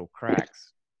financial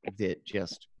cracks that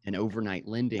just an overnight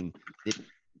lending that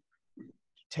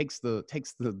takes the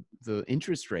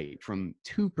interest rate from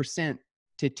 2%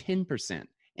 to 10%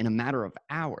 in a matter of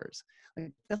hours.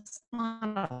 Like, that's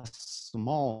not a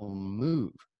small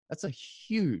move. That's a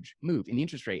huge move in the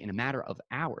interest rate in a matter of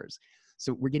hours.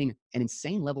 So we're getting an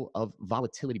insane level of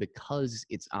volatility because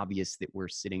it's obvious that we're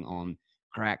sitting on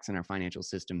cracks in our financial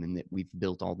system and that we've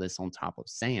built all this on top of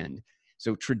sand.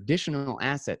 So traditional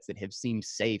assets that have seemed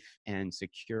safe and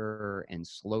secure and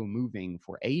slow moving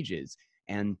for ages,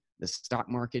 and the stock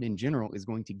market in general is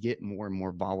going to get more and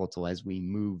more volatile as we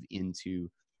move into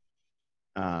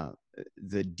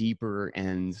the deeper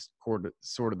and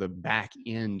sort of the back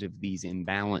end of these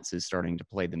imbalances starting to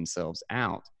play themselves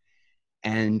out.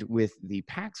 And with the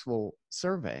Paxful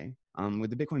survey,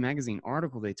 with the Bitcoin Magazine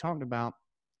article, they talked about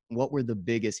what were the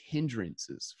biggest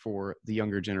hindrances for the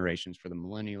younger generations, for the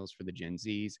millennials, for the Gen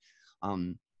Zs,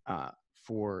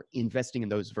 for investing in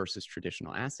those versus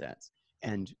traditional assets.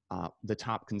 And the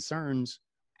top concerns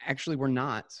actually were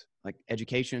not like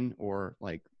education or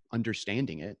like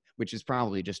understanding it, which is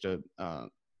probably just it's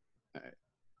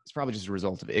probably just a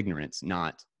result of ignorance,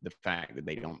 not the fact that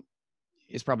they don't.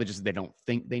 It's probably just they don't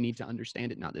think they need to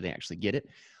understand it, not that they actually get it.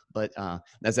 But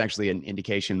that's actually an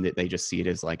indication that they just see it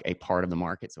as like a part of the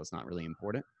market, so it's not really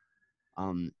important.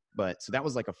 But so that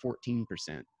was like a 14%.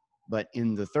 But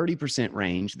in the 30%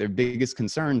 range, their biggest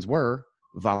concerns were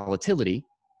volatility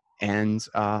and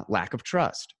lack of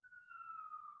trust.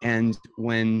 And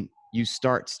when you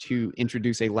start to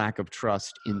introduce a lack of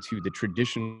trust into the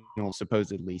traditional,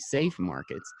 supposedly safe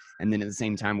markets, and then at the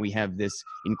same time, we have this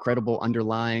incredible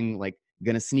underlying, like,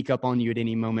 going to sneak up on you at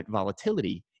any moment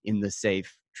volatility in the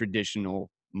safe traditional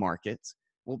markets.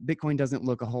 Well, Bitcoin doesn't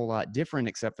look a whole lot different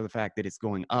except for the fact that it's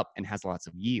going up and has lots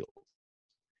of yield.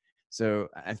 So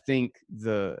I think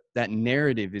that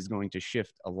narrative is going to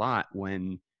shift a lot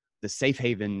when the safe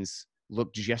havens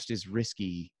look just as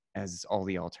risky as all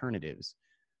the alternatives.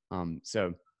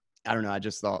 So I don't know. I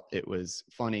just thought it was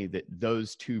funny that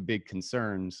those two big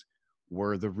concerns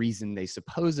were the reason they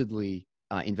supposedly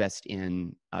invest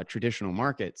in traditional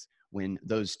markets, when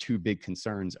those two big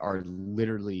concerns are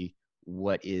literally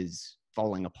what is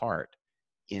falling apart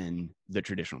in the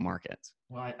traditional markets.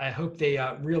 Well, I hope they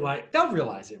realize, they'll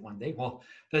realize it one day. Well,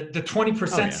 the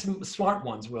 20% smart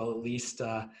ones will, at least.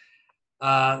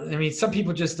 I mean, some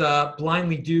people just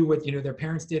blindly do what their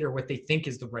parents did or what they think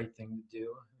is the right thing to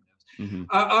do. Who knows? Mm-hmm.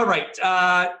 All right,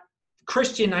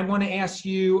 Christian, I want to ask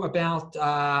you about.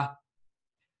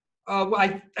 Well,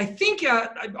 I think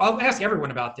I'll ask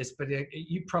everyone about this, but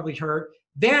you probably heard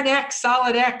VanEck,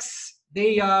 SolidX.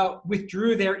 They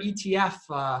withdrew their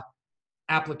ETF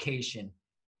application.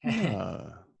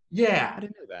 Yeah, I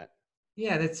didn't know that.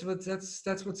 Yeah, that's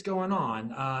what's going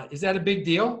on. Is that a big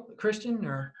deal, Christian?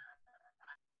 Or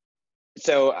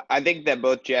so I think that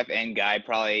both Jeff and Guy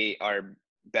probably are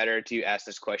better to ask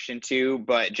this question to,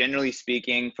 but generally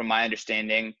speaking, from my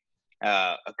understanding,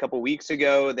 a couple weeks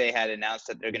ago, they had announced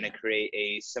that they're going to create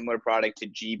a similar product to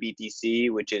GBTC,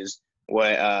 which is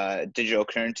what Digital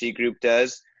Currency Group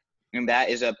does. And that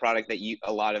is a product that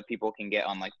a lot of people can get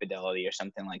on like Fidelity or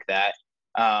something like that.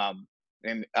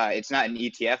 And it's not an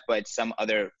ETF, but it's some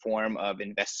other form of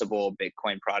investable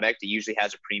Bitcoin product. It usually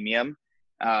has a premium.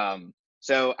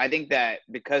 So I think that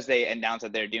because they announced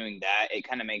that they're doing that, it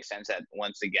kind of makes sense that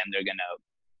once again, they're going to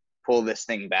pull this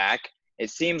thing back.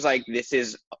 It seems like this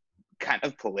is kind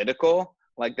of political.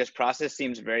 Like, this process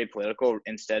seems very political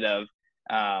instead of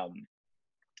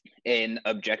an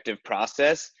objective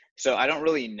process. So I don't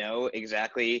really know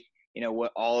exactly,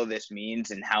 what all of this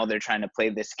means and how they're trying to play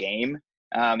this game.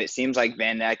 It seems like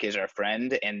Van Eck is our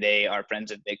friend, and they are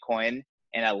friends of Bitcoin.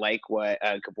 And I like what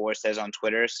Gabor says on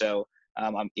Twitter. So,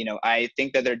 I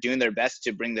think that they're doing their best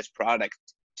to bring this product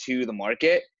to the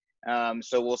market.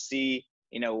 So we'll see,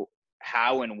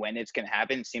 how and when it's going to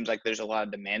happen. It seems like there's a lot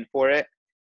of demand for it.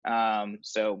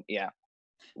 So yeah,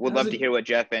 would love to hear what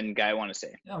Jeff and Guy want to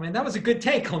say. Oh man, that was a good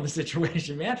take on the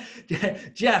situation, man.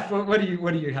 Jeff, what do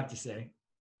you have to say?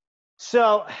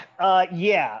 So,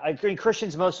 yeah, I agree.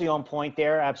 Christian's mostly on point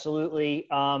there. Absolutely.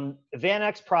 Van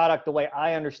Eck's product, the way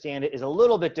I understand it, is a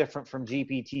little bit different from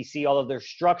GBTC, although they're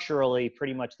structurally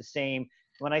pretty much the same.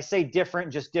 When I say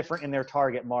different, just different in their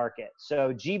target market.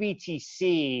 So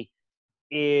GBTC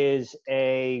is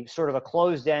a sort of a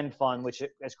closed-end fund, which,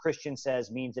 as Christian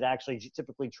says, means it actually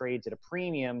typically trades at a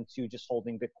premium to just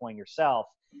holding Bitcoin yourself.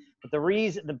 But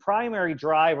the primary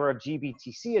driver of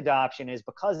GBTC adoption is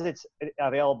because it's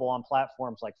available on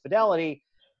platforms like Fidelity.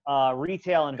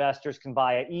 Retail investors can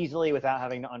buy it easily without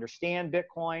having to understand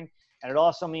Bitcoin. And it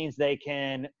also means they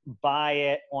can buy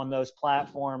it on those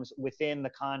platforms within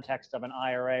the context of an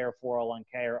IRA or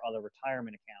 401k or other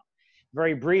retirement account.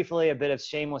 Very briefly, a bit of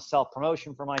shameless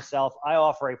self-promotion for myself. I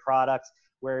offer a product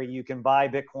where you can buy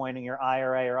Bitcoin in your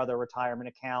IRA or other retirement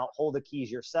account, hold the keys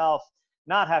yourself,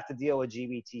 not have to deal with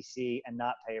GBTC, and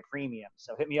not pay a premium.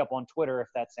 So hit me up on Twitter if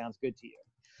that sounds good to you.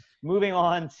 Moving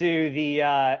on to the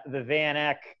Van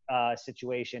Eck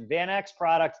situation. Van Eck's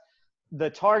product, the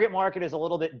target market is a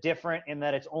little bit different in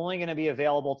that it's only going to be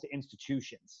available to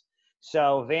institutions.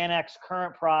 So Van Eck's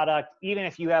current product, even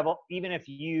if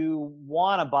you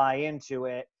want to buy into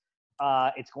it,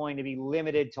 it's going to be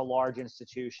limited to large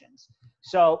institutions.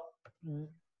 So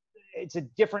it's a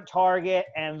different target,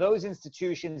 and those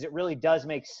institutions, it really does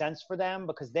make sense for them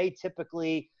because they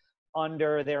typically,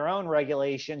 under their own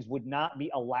regulations, would not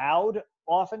be allowed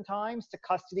oftentimes to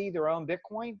custody their own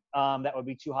Bitcoin. That would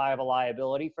be too high of a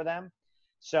liability for them.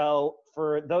 So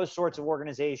for those sorts of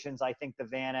organizations, I think the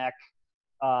Van Eck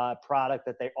product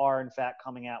that they are in fact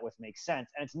coming out with makes sense.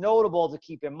 And it's notable to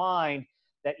keep in mind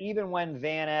that even when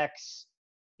Van Eck's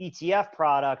ETF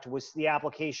product the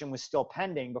application was still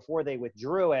pending before they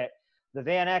withdrew it, the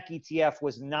Van Eck ETF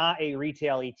was not a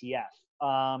retail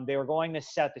ETF. They were going to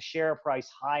set the share price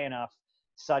high enough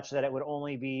such that it would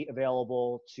only be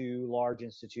available to large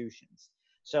institutions.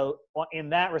 So in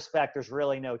that respect, there's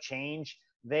really no change.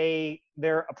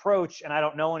 Their approach, and I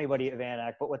don't know anybody at Van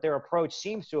Eck, but what their approach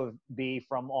seems to be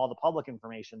from all the public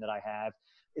information that I have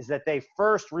is that they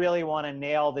first really want to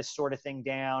nail this sort of thing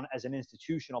down as an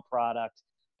institutional product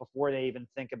before they even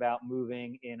think about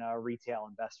moving in a retail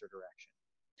investor direction.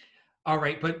 All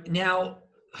right, but now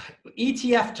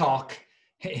ETF talk,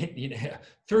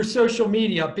 through social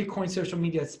media, Bitcoin social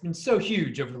media, it's been so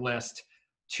huge over the last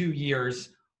 2 years.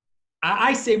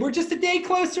 I say we're just a day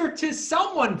closer to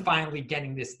someone finally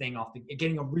getting this thing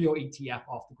getting a real ETF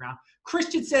off the ground.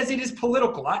 Christian says it is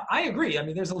political. I agree. I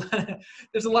mean, there's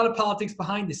a lot of politics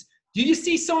behind this. Do you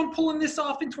see someone pulling this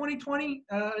off in 2020?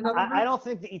 I don't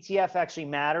think the ETF actually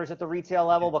matters at the retail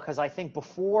level because I think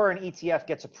before an ETF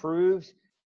gets approved,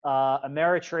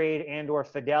 Ameritrade and or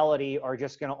Fidelity are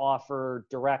just going to offer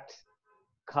direct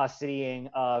custodying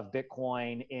of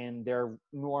Bitcoin in their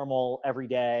normal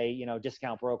everyday,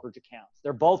 discount brokerage accounts.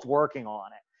 They're both working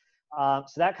on it.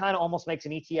 So that kind of almost makes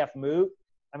an ETF moot.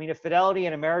 I mean, if Fidelity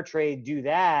and Ameritrade do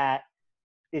that,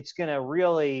 it's going to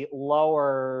really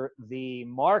lower the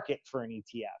market for an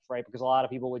ETF, right? Because a lot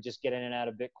of people would just get in and out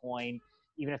of Bitcoin,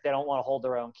 even if they don't want to hold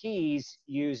their own keys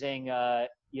using,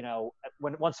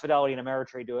 once Fidelity and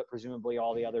Ameritrade do it, presumably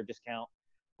all the other discount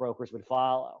brokers would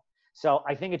follow. So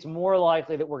I think it's more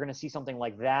likely that we're going to see something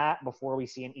like that before we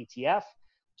see an ETF,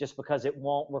 just because it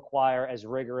won't require as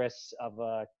rigorous of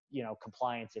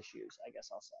compliance issues, I guess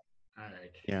I'll say. All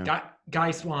right. Yeah.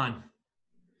 Guy Swan.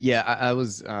 Yeah, I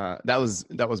was that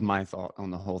was my thought on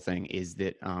the whole thing is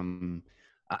that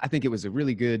I think it was a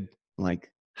really good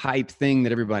hype thing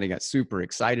that everybody got super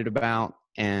excited about,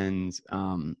 and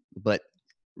but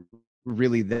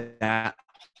really that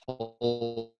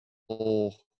whole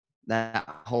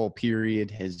period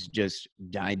has just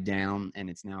died down, and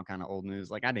it's now kind of old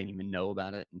news. I didn't even know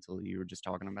about it until you were just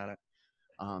talking about it.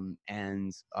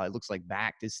 And it looks like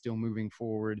BACT is still moving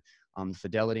forward.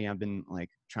 Fidelity, I've been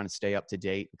trying to stay up to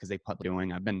date because they put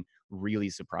doing. I've been really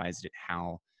surprised at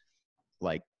how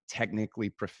technically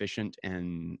proficient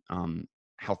and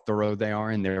how thorough they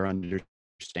are in their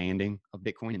understanding of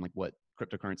Bitcoin and what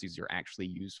cryptocurrencies are actually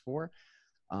used for.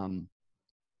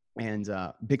 And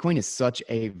Bitcoin is such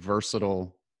a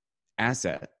versatile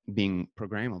asset, being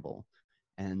programmable.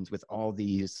 And with all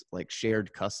these like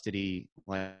shared custody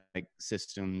like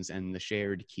systems and the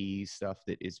shared key stuff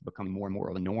that is becoming more and more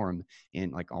of a norm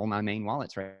in like all my main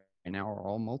wallets right now are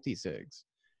all multi-sigs,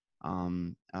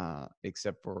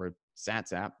 except for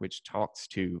Sats app, which talks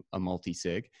to a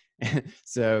multi-sig.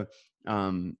 So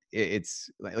it's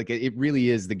like it really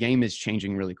is, the game is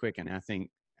changing really quick. And I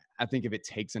think if it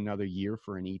takes another year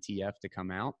for an ETF to come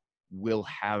out, we'll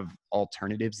have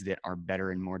alternatives that are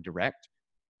better and more direct,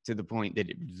 to the point that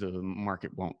the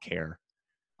market won't care.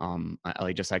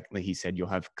 Just like he said, you'll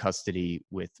have custody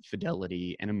with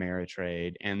Fidelity and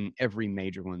Ameritrade and every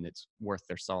major one that's worth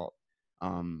their salt.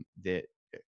 That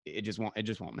it just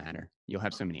won't matter. You'll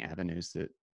have so many avenues that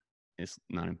it's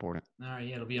not important. All right,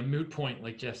 yeah, it'll be a moot point,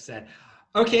 like Jeff said.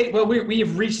 Okay, well, we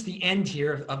have reached the end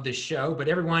here of the show, but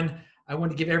everyone, I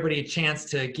want to give everybody a chance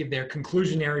to give their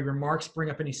conclusionary remarks, bring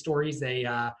up any stories they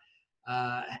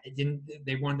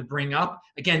wanted to bring up.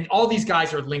 Again, all these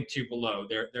guys are linked to below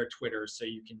their Twitter, so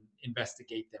you can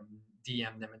investigate them,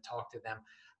 DM them, and talk to them.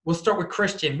 We'll start with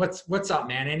Christian. What's up,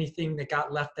 man? Anything that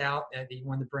got left out that you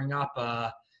wanted to bring up?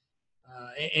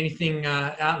 Anything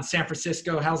out in San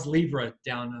Francisco? How's Libra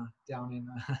down in?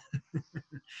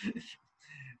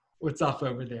 What's up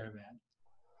over there, man?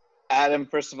 Adam,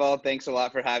 first of all, thanks a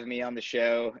lot for having me on the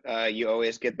show. You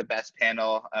always get the best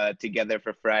panel together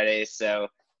for Fridays, so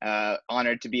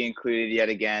honored to be included yet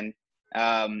again.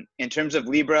 In terms of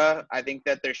Libra, I think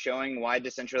that they're showing wide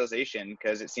decentralization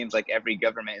because it seems like every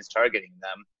government is targeting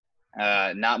them.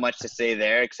 Not much to say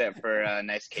there except for a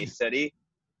nice case study.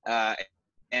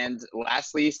 And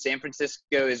lastly, San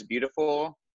Francisco is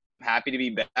beautiful. I'm happy to be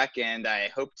back, and I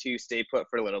hope to stay put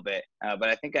for a little bit. But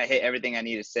I think I hit everything I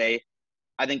need to say.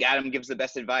 I think Adam gives the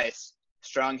best advice.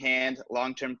 Strong hand,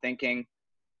 long-term thinking,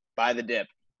 buy the dip.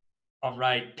 All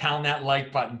right, pound that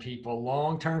like button, people.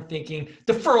 Long-term thinking,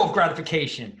 deferral of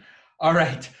gratification. All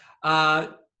right,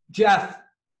 Jeff,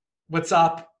 what's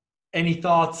up? Any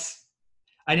thoughts?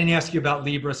 I didn't ask you about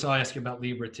Libra, so I'll ask you about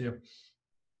Libra too.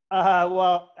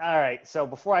 Well, all right. So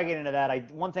before I get into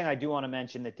that, one thing I do want to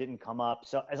mention that didn't come up.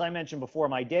 So as I mentioned before,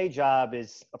 my day job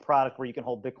is a product where you can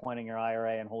hold Bitcoin in your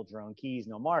IRA and hold your own keys,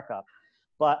 no markup.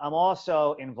 But I'm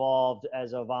also involved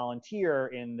as a volunteer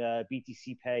in the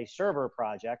BTC Pay server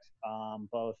project,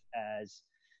 both as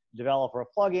developer of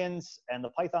plugins and the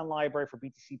Python library for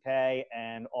BTC Pay,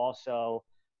 and also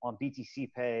on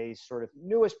BTC Pay's sort of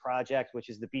newest project, which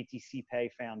is the BTC Pay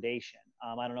Foundation.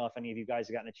 I don't know if any of you guys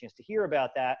have gotten a chance to hear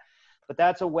about that, but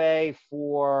that's a way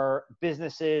for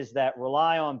businesses that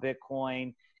rely on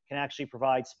Bitcoin can actually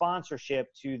provide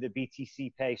sponsorship to the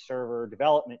BTC Pay server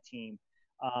development team,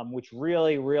 which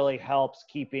really, really helps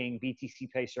keeping BTC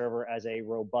Pay server as a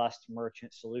robust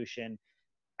merchant solution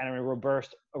and a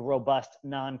robust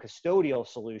non-custodial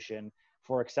solution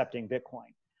for accepting Bitcoin.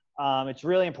 It's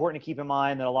really important to keep in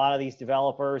mind that a lot of these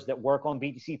developers that work on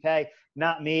BTC Pay,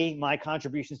 not me, my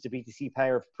contributions to BTC Pay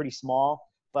are pretty small,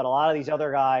 but a lot of these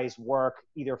other guys work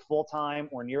either full-time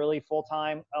or nearly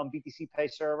full-time on BTC Pay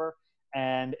server.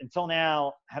 And until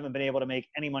now, haven't been able to make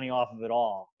any money off of it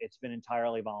all. It's been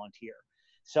entirely volunteer.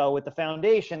 So with the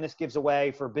foundation, this gives a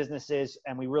way for businesses,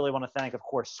 and we really want to thank, of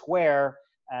course, Square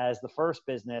as the first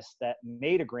business that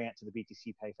made a grant to the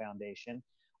BTC Pay Foundation,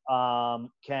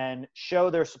 can show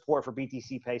their support for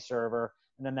BTC Pay server,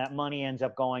 and then that money ends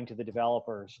up going to the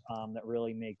developers that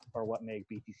really make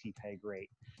BTC Pay great.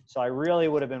 So I really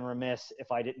would have been remiss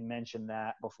if I didn't mention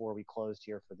that before we closed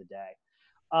here for the day.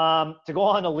 To go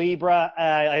on to Libra,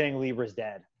 I think Libra's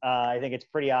dead. I think it's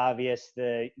pretty obvious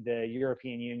the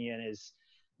European Union is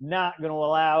not going to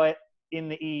allow it in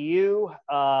the EU,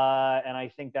 and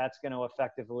I think that's going to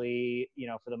effectively,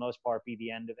 for the most part, be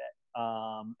the end of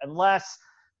it. Unless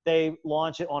they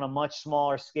launch it on a much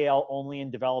smaller scale, only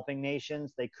in developing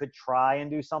nations, they could try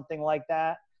and do something like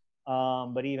that.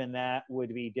 But even that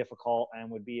would be difficult and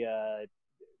would be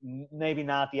maybe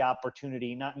not the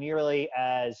opportunity, not nearly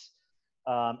as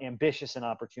ambitious an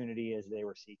opportunity as they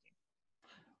were seeking.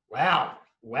 Wow.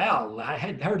 I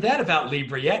hadn't heard that about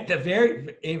Libra yet.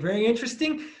 Very, very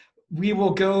interesting. We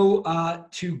will go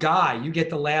to Guy. You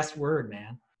get the last word,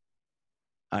 man.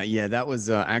 Yeah, that was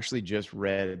actually just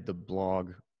read the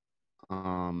blog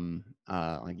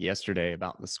like yesterday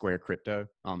about the Square crypto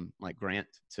like grant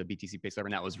to BTC Pay server,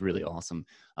 and that was really awesome.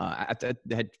 I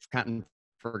had kind of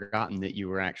forgotten that you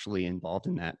were actually involved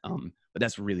in that, but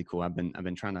that's really cool. I've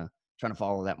been trying to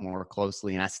follow that more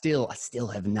closely, and I still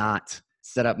have not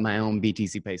set up my own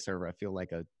BTC Pay server. I feel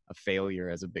like a failure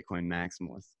as a Bitcoin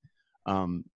maximalist.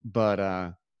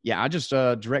 But yeah, I just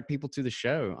direct people to the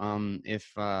show.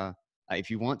 If if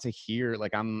you want to hear,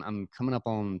 like I'm coming up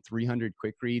on 300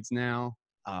 quick reads now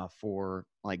for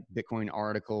like Bitcoin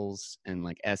articles and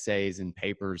like essays and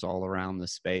papers all around the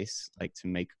space, like to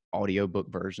make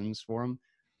audiobook versions for them.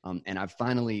 And I've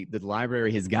finally, the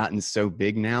library has gotten so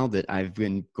big now that I've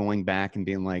been going back and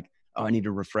being like, oh, I need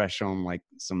to refresh on like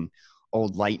some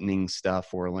old lightning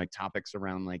stuff or like topics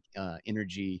around like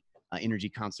energy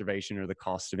conservation or the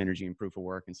cost of energy and proof of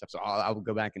work and stuff. So I will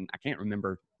go back and I can't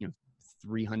remember,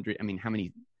 300, I mean, how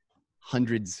many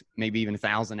hundreds, maybe even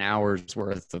 1,000 hours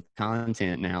worth of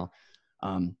content now.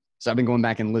 So I've been going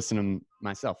back and listening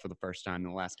myself for the first time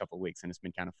in the last couple of weeks, and it's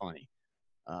been kind of funny.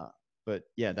 But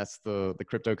yeah, that's the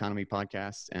Crypto Economy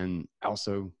podcast. And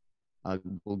also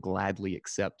will gladly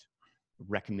accept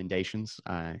recommendations.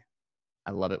 I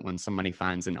love it when somebody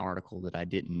finds an article that I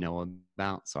didn't know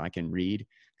about so I can read,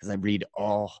 because I read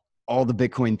all the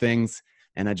Bitcoin things,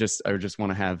 and I just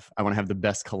want to have the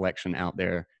best collection out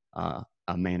there,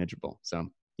 manageable. So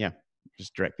yeah,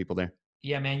 just direct people there.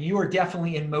 Yeah, man, you are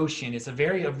definitely in motion. It's a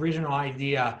very original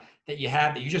idea that you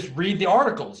have, that you just read the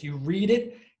articles, you read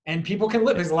it, and people can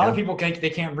live, because a lot of people they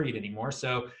can't read anymore.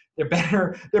 So they're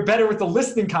better with the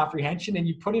listening comprehension, and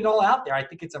you put it all out there. I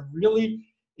think it's a really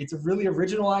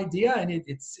original idea, and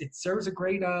it serves a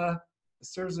great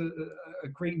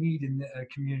great need in the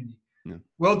community. Yeah.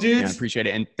 Well, dudes, yeah, I appreciate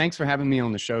it, and thanks for having me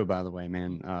on the show. By the way,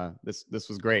 man, this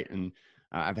was great, and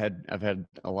I've had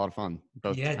a lot of fun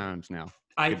both times now.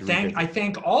 I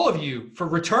thank all of you for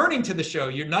returning to the show.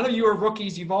 None of you are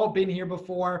rookies. You've all been here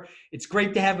before. It's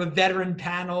great to have a veteran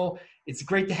panel. It's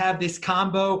great to have this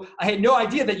combo. I had no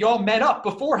idea that you all met up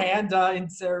beforehand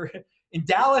in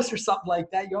Dallas or something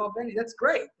like that. That's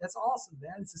great. That's awesome,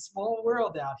 man. It's a small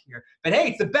world out here. But hey,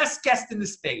 it's the best guest in the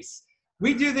space.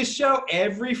 We do this show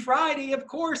every Friday, of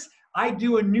course. I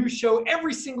do a new show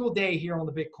every single day here on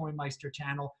the Bitcoin Meister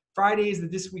channel. Friday is the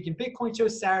This Week in Bitcoin show.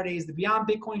 Saturday is the Beyond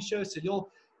Bitcoin show. So you'll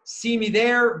see me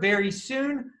there very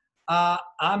soon. I'm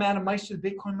Adam Meister,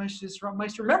 the Bitcoin Meister, Disrupt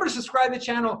Meister. Remember to subscribe to the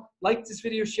channel, like this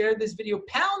video, share this video,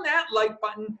 pound that like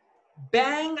button,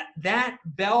 bang that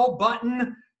bell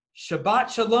button. Shabbat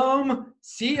Shalom.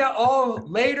 See ya all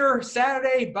later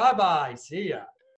Saturday. Bye-bye. See ya.